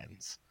it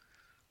stands.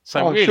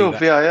 So I'm really sure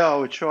VAR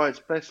would try its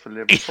best for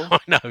Liverpool. I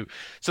know.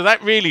 So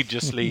that really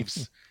just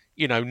leaves,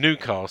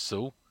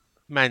 Newcastle,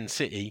 Man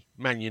City,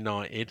 Man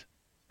United,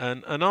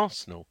 and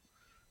Arsenal.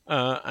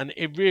 And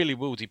it really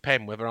will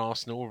depend whether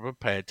Arsenal are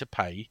prepared to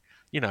pay.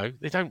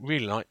 They don't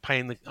really like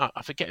paying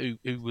I forget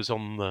who was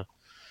on the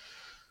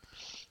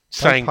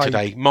saying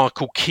today.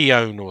 Michael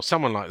Keown or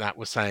someone like that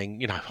was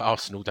saying,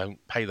 Arsenal don't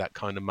pay that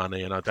kind of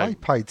money, and I don't. They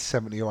paid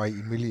 70 or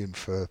 80 million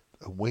for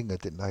a winger,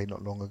 didn't they?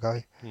 Not long ago.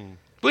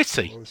 We'll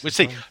see. What was We'll his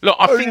see. name? Look,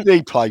 I Who think did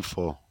he play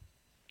for?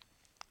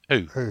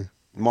 who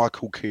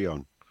Michael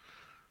Keown.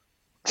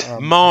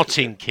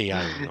 Martin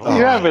Keown.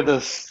 You're having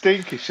a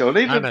stinker, Sean.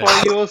 Even know.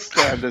 by your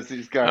standards,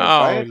 it's going Oh,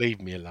 bad.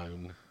 leave me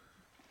alone.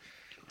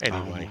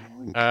 Anyway,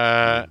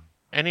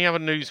 any other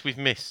news we've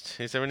missed?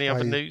 Is there any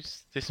other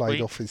news this Played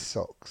week? off his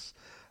socks.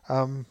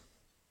 No,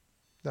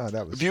 that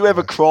was. Have you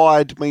ever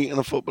cried meeting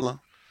a footballer?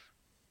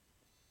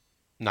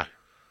 No.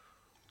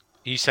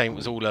 You saying it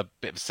was all a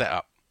bit of a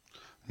setup?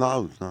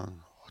 No. I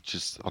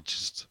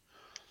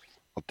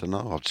don't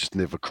know. I've just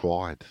never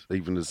cried.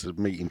 Even as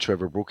meeting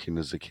Trevor Brooking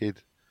as a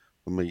kid,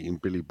 or meeting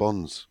Billy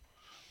Bonds,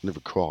 never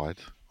cried.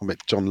 I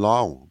met John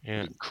Lyle.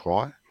 Yeah. Didn't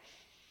cry.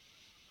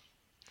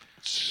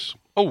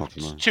 Oh,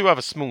 two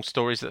other small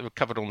stories that were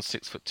covered on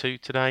 6'2"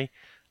 today.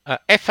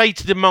 FA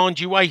to demand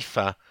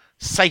UEFA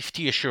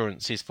safety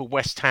assurances for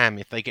West Ham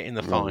if they get in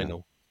the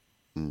final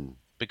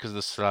because of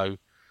the slow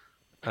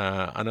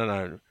I don't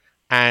know.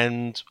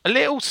 And a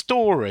little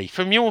story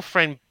from your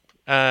friend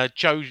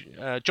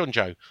John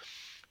Joe.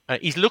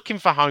 He's looking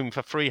for home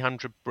for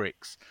 300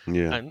 bricks.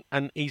 Yeah.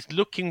 And he's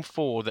looking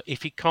for that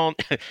if he can't...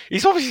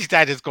 he's obviously his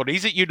dad has gone.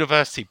 He's at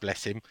university,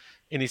 bless him,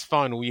 in his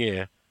final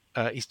year.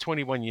 He's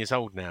 21 years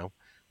old now.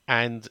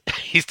 And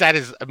his dad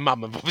and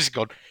mum have obviously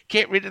gone,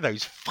 get rid of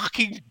those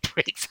fucking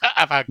bricks out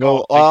of our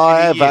Well, garden.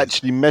 I have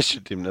actually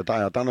messaged him today.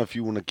 I don't know if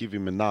you want to give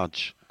him a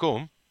nudge.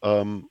 Go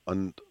on.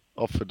 And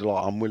offered,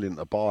 like, I'm willing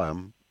to buy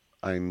them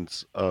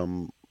and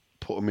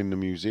put them in the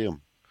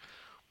museum.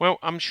 Well,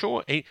 I'm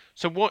sure.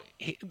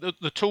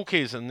 The talk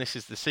is, and this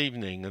is this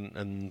evening,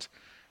 and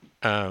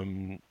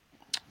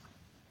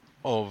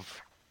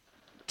of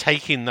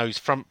taking those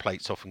front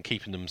plates off and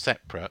keeping them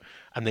separate,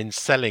 and then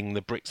selling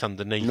the bricks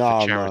underneath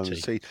for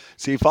charity. No.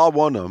 See, if I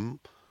want them,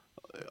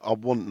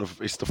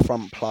 it's the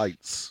front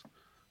plates,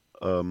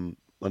 and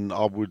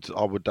I would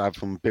have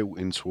them built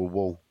into a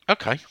wall.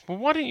 Okay. Well,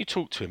 why don't you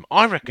talk to him?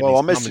 I reckon. Well,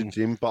 I messaged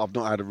him, but I've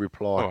not had a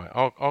reply. All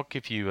right, I'll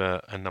give you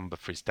a number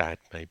for his dad,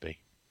 maybe.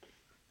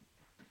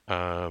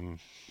 Well,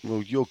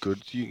 you're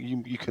good.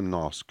 You can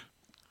ask.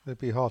 It'd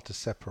be hard to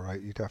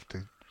separate. You'd have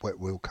to wet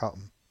wheel cut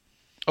them.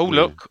 Oh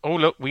look!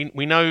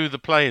 We know who the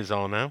players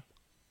are now.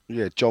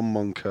 Yeah, John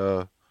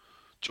Moncur,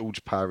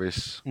 George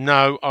Paris.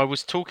 No, I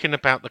was talking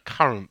about the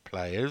current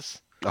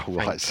players. Oh,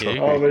 right, sorry.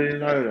 I already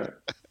know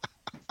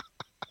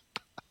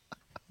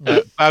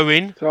that.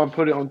 Bowen. So I'll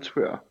put it on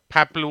Twitter.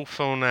 Pablo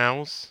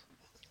Fornals.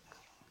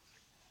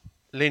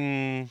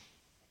 Flynn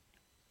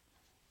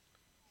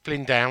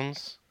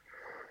Downs.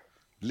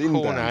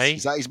 Cornet.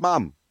 Is that his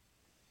mum?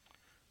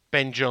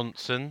 Ben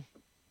Johnson.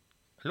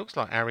 It looks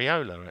like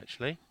Areola,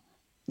 actually.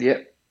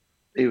 Yep,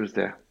 he was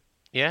there.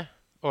 Yeah?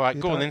 All right,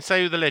 go on then.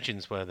 Say who the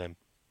legends were then.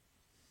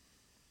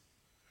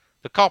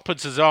 The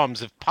Carpenters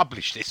Arms have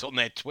published this on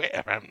their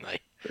Twitter, haven't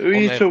they? Who are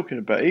you talking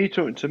about? Are you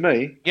talking to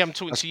me? Yeah, I'm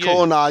talking to you.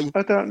 Cornet.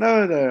 I don't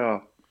know who they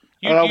are.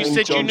 You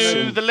said you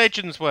knew who the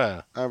legends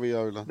were.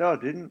 Areola. No, I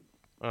didn't.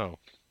 Oh.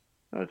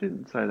 I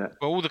didn't say that.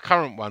 Well, all the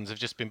current ones have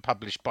just been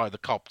published by the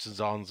Carpenters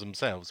Arms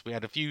themselves. We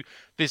had a few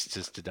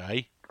visitors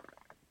today.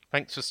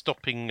 Thanks for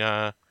stopping.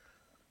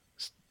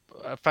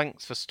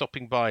 Thanks for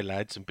stopping by,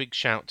 lads, and big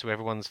shout to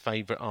everyone's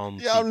favourite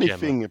auntie The only Gemma.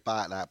 thing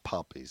about that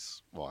pub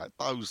is, right,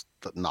 those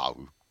that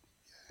know,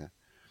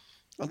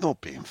 I'm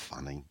not being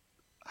funny.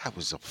 That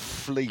was a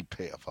flea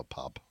pit of a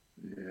pub.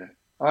 Yeah.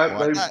 I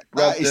hope they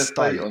rubbed their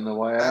feet on the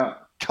way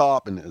out.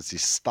 Carpenter's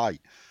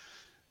estate.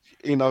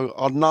 You know,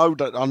 I know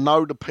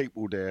the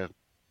people there.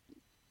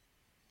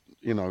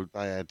 You know,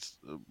 they had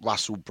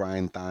Russell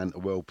Brand down to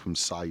help them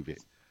save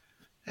it.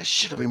 It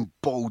should have been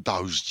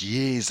bulldozed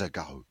years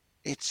ago.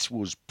 It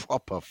was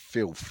proper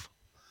filth,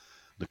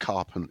 the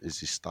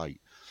Carpenter's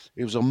estate.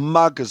 It was a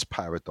mugger's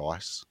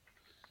paradise.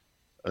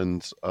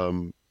 And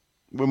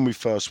when we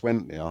first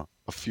went there,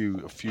 a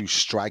few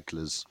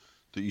stragglers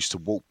that used to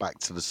walk back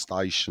to the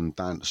station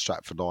down to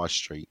Stratford High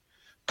Street,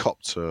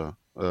 copped her.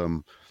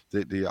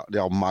 The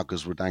old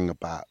muggers would hang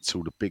about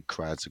till the big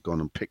crowds had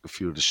gone and pick a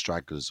few of the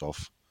stragglers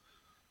off.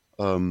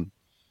 You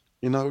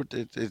know,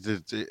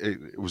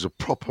 it was a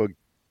proper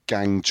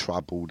gang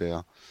trouble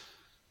there.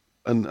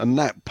 And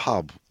that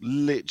pub,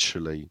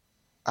 literally,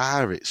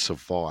 how it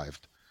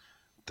survived.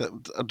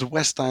 The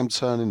West Ham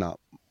turning up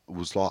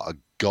was like a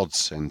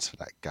godsend to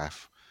that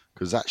gaff,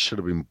 because that should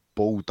have been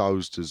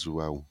bulldozed as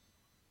well.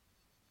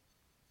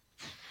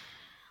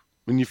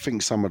 When you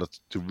think some of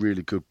the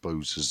really good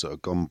boozers that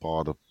have gone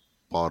by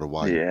the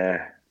way.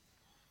 Yeah.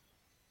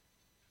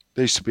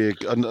 There used to be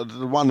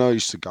the one I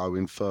used to go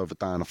in further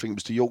down. I think it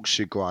was the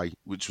Yorkshire Grey,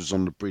 which was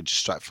on the bridge,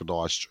 Stratford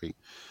High Street,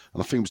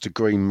 and I think it was the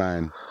Green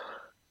Man.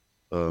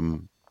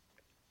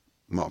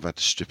 Might have had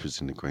the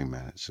strippers in the Green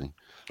Man actually.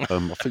 I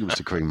think it was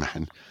the Green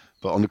Man,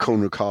 but on the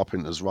corner of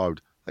Carpenter's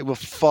Road, they were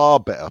far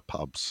better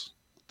pubs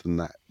than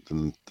that.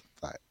 You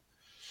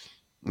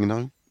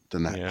know,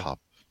 than that pub.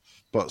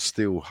 But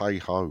still, hey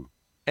ho.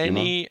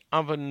 Any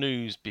other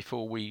news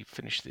before we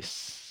finish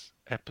this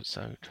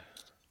episode?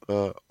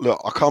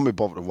 Look, I can't be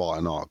bothered to write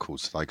an article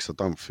today because I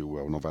don't feel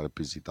well and I've had a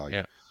busy day.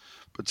 Yeah.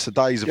 But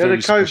today's a You had very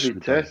a special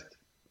COVID day. test?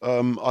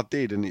 I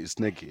did, and it's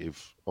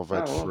negative. I've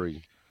had Oh,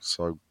 3,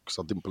 so because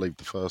I didn't believe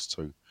the first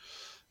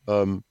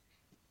 2.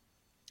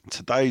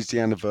 Today's the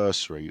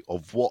anniversary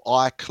of what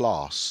I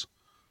class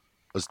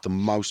as the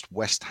most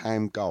West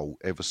Ham goal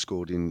ever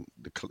scored in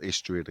the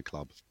history of the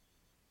club.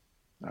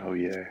 Oh,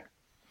 yeah.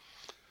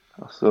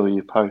 I saw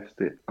you post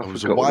it. I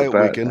was forgot away all at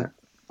about Wigan. that.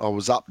 I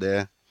was up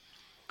there.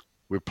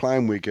 We're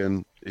playing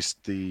Wigan. It's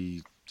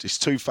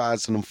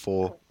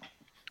 2004.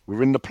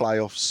 We're in the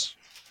playoffs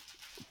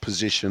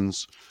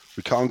positions.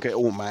 We can't get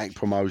automatic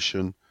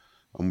promotion,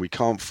 and we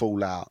can't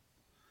fall out.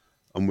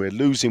 And we're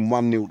losing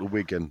 1-0 to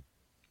Wigan.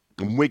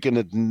 And Wigan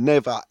had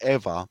never,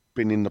 ever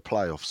been in the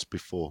playoffs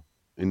before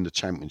in the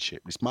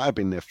Championship. This might have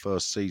been their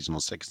first season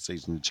or second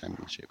season in the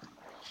Championship.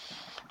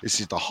 This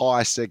is the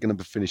highest they're going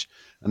to finish.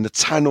 And the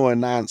Tannoy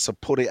announcer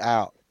put it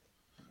out.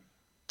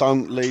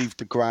 Don't leave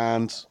the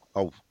ground.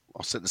 Oh,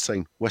 I'll set the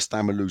scene. West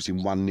Ham are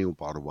losing 1-0,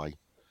 by the way.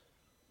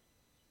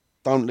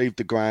 Don't leave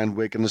the ground.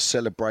 We're going to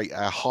celebrate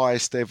our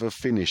highest ever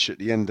finish at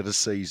the end of the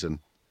season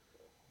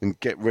and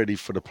get ready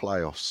for the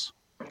playoffs.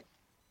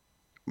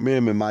 Me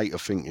and my mate are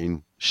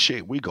thinking,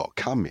 shit, we got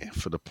to come here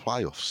for the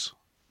playoffs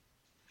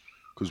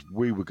because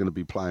we were going to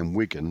be playing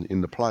Wigan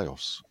in the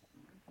playoffs.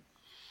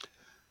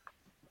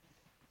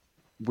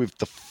 With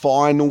the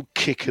final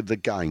kick of the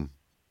game,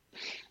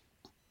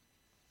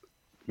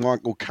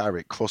 Michael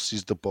Carrick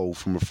crosses the ball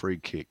from a free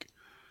kick,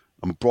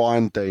 and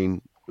Brian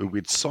Dean, who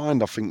we'd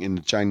signed, I think,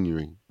 in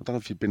January, I don't know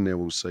if you've been there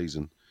all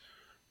season,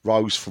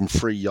 rose from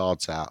 3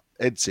 yards out,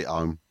 heads it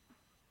home.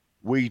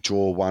 We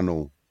draw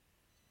 1-1.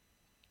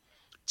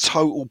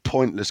 Total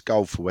pointless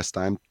goal for West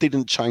Ham.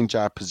 Didn't change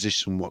our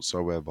position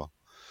whatsoever.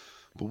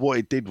 But what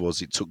it did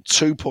was it took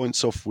 2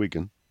 points off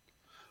Wigan.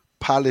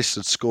 Palace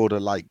had scored a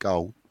late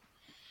goal.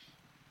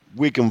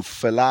 Wigan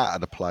fell out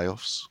of the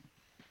playoffs.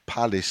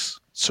 Palace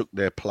took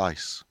their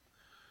place.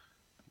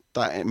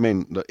 That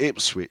meant that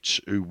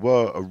Ipswich, who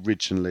were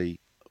originally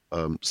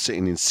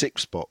sitting in 6th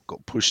spot,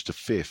 got pushed to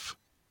 5th.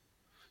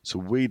 So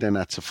we then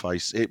had to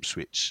face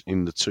Ipswich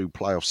in the 2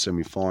 playoff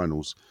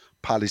semi-finals.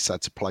 Palace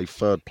had to play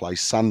 3rd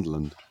place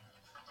Sunderland,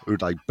 who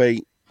they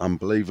beat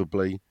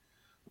unbelievably.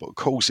 But of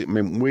course it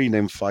meant we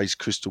then faced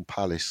Crystal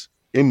Palace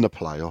in the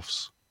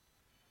playoffs.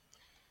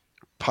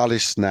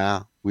 Palace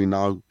now, we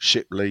know,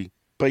 Shipley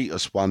beat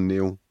us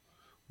 1-0.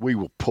 We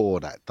were poor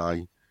that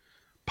day.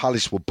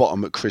 Palace were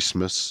bottom at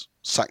Christmas.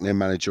 Sacked their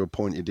manager,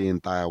 appointed Ian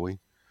Dowie.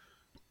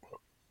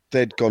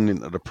 They'd gone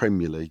into the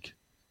Premier League.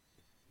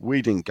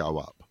 We didn't go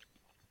up.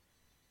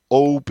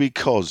 All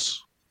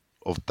because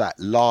of that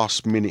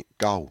last-minute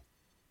goal.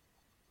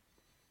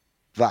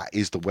 That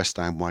is the West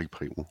Ham way,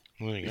 people.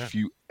 If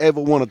you ever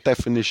want a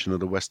definition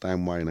of the West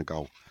Ham way in a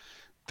goal,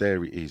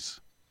 there it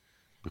is.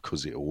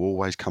 Because it will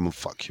always come and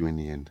fuck you in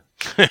the end.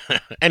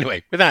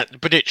 Anyway, with that,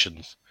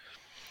 predictions.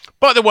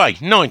 By the way,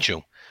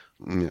 Nigel,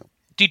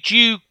 did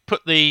you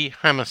put the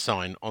hammer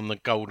sign on the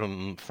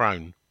golden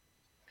throne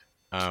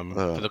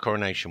for the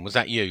coronation? Was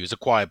that you as a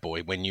choir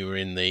boy when you were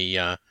in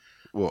the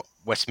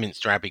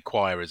Westminster Abbey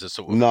choir as a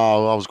sort of...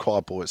 No, I was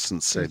choir boy at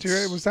St. Sed's.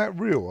 Was that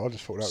real? I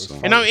just thought that was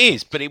funny. No, it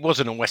is, but it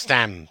wasn't a West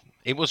Ham.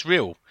 It was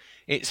real.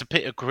 It's a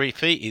bit of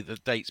graffiti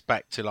that dates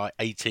back to like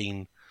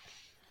 18...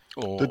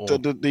 No. What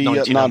you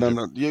got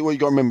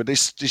to remember,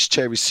 this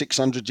chair is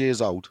 600 years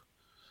old,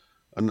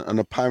 and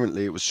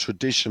apparently it was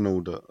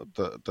traditional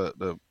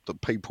that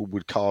people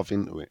would carve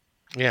into it.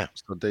 Yeah.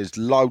 So there's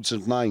loads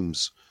of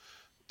names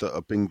that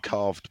have been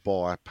carved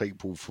by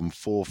people from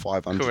 400 or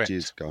 500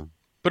 years ago.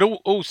 But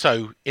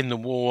also in the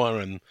war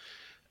and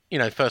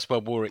First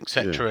World War,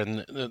 etc.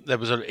 And there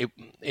was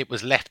it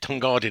was left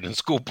unguarded, and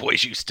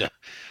schoolboys used to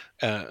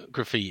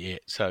graffiti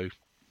it. So.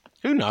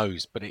 Who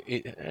knows? But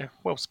it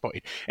well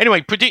spotted. Anyway,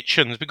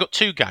 predictions. We've got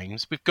 2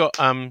 games. We've got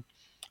our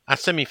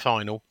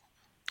semi-final,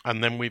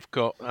 and then we've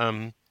got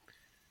I'm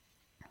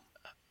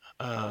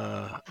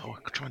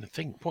trying to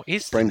think. What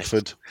is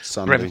Brentford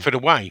Sunday? Brentford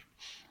away.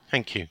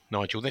 Thank you,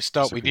 Nigel. Let's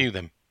start with you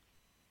then.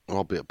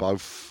 I'll be at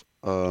both.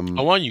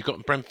 Are you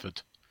got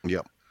Brentford?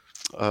 Yep.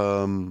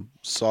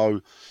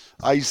 So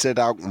AZ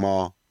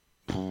Alkmaar,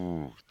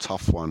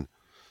 tough one.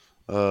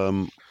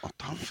 I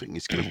don't think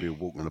it's going to be a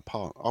walk in the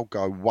park. I'll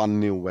go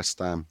 1-0 West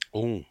Ham.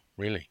 Oh,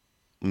 really?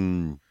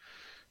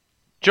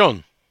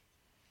 John?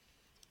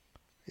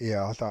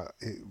 Yeah, I thought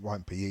it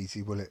won't be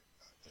easy, will it?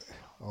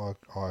 I'll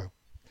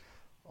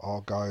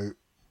go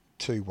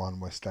 2-1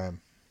 West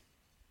Ham.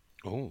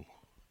 Oh,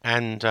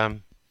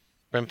 and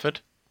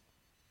Brentford?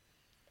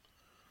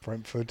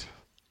 Brentford,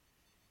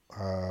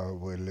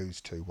 we'll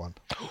lose 2-1.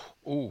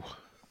 Oh,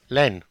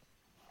 Len?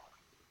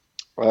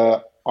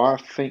 I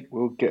think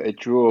we'll get a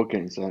draw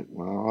against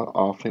Alkmaar.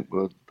 I think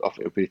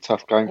it'll be a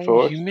tough game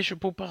for us. You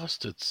miserable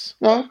bastards!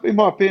 No, it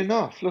might be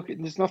enough. Look,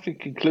 there's nothing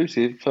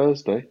conclusive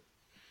Thursday.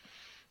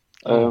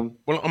 Well,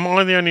 am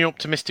I the only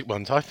optimistic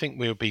ones? I think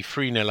we'll be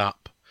 3-0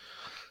 up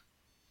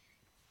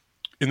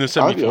in the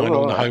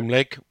semi-final on the home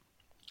leg,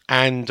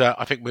 and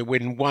I think we'll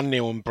win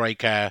 1-0 and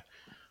break our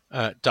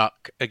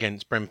duck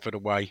against Brentford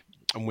away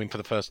and win for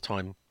the first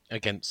time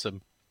against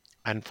them.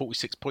 And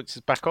 46 points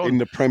is back on. In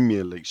the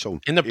Premier League, Sean.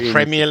 In the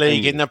Premier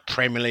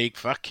League,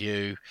 fuck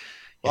you.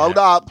 Yeah. Hold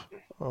up.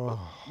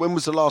 When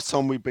was the last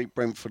time we beat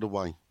Brentford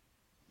away?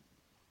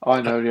 I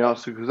know the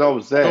answer because I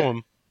was there. Go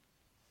on.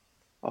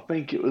 I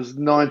think it was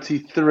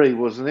 93,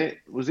 wasn't it?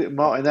 Was it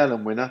Martin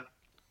Allen winner?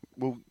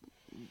 Well,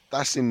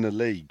 that's in the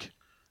league.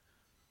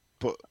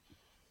 But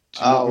do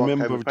you not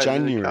remember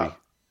January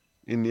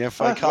in the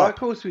FA Cup? Right, of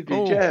course we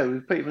did, yeah. We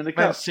beat them in the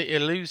Cup. Man City are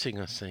losing,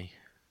 I see.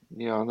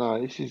 Yeah, I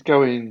know. This is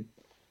going...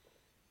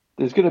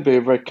 There's going to be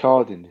a red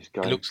card in this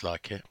game. It looks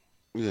like it.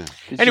 Yeah.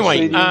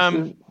 Anyway,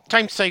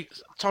 time to say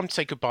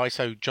goodbye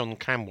so John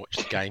can watch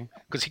the game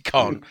because he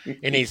can't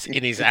in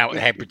his Out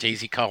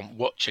Hebrides he can't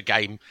watch a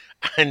game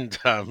and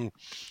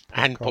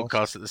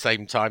podcast at the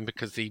same time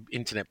because the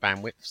internet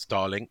bandwidth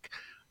Starlink.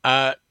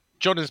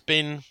 John has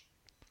been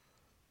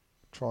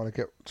trying to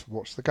get to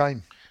watch the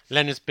game.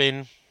 Len has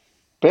been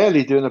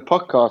barely doing a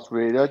podcast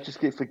really. I just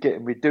keep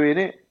forgetting we're doing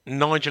it.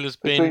 Nigel has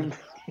been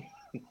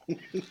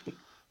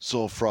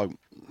Sore throat.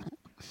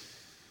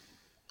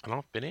 And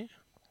I've been here.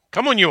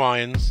 Come on, you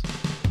Irons.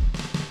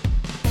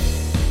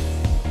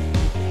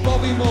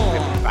 Bobby Moore.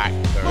 Back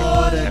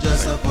More than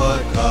just a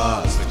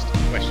podcast.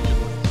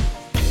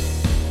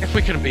 Questions. If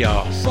we can be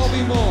asked.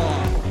 Bobby Moore.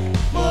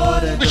 More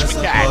than Wish just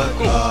we a can.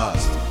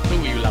 podcast.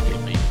 Who are you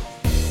lovely people?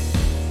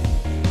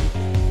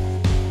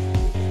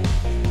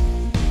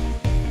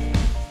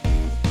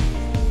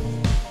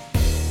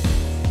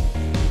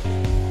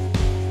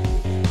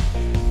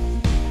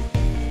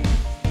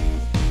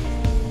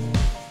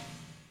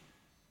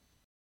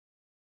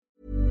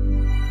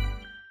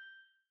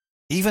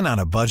 Even on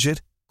a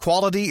budget,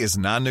 quality is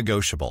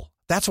non-negotiable.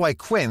 That's why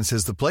Quince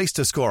is the place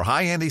to score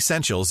high-end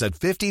essentials at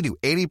 50 to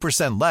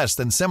 80% less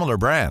than similar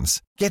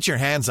brands. Get your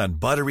hands on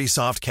buttery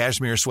soft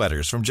cashmere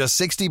sweaters from just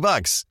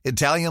 $60,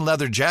 Italian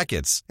leather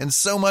jackets, and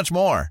so much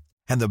more.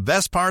 And the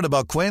best part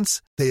about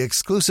Quince, they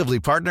exclusively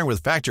partner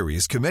with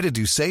factories committed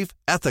to safe,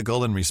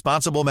 ethical, and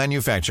responsible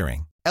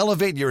manufacturing.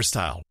 Elevate your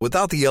style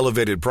without the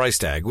elevated price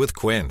tag with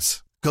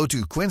Quince. Go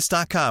to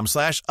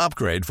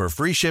quince.com/upgrade for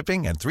free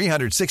shipping and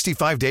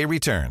 365-day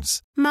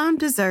returns. Mom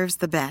deserves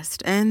the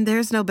best, and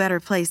there's no better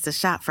place to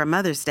shop for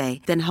Mother's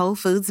Day than Whole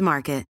Foods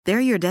Market. They're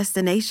your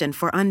destination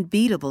for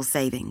unbeatable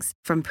savings,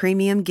 from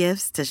premium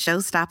gifts to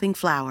show-stopping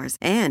flowers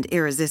and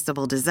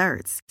irresistible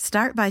desserts.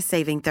 Start by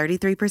saving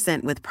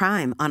 33% with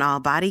Prime on all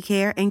body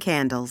care and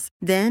candles.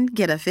 Then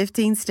get a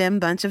 15-stem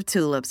bunch of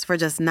tulips for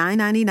just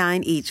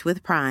 $9.99 each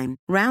with Prime.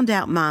 Round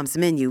out Mom's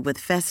menu with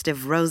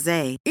festive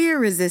rosé,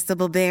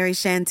 irresistible berry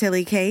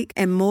chantilly cake,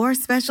 and more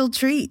special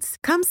treats.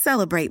 Come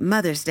celebrate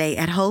Mother's Day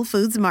at Whole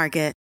Foods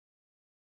Market.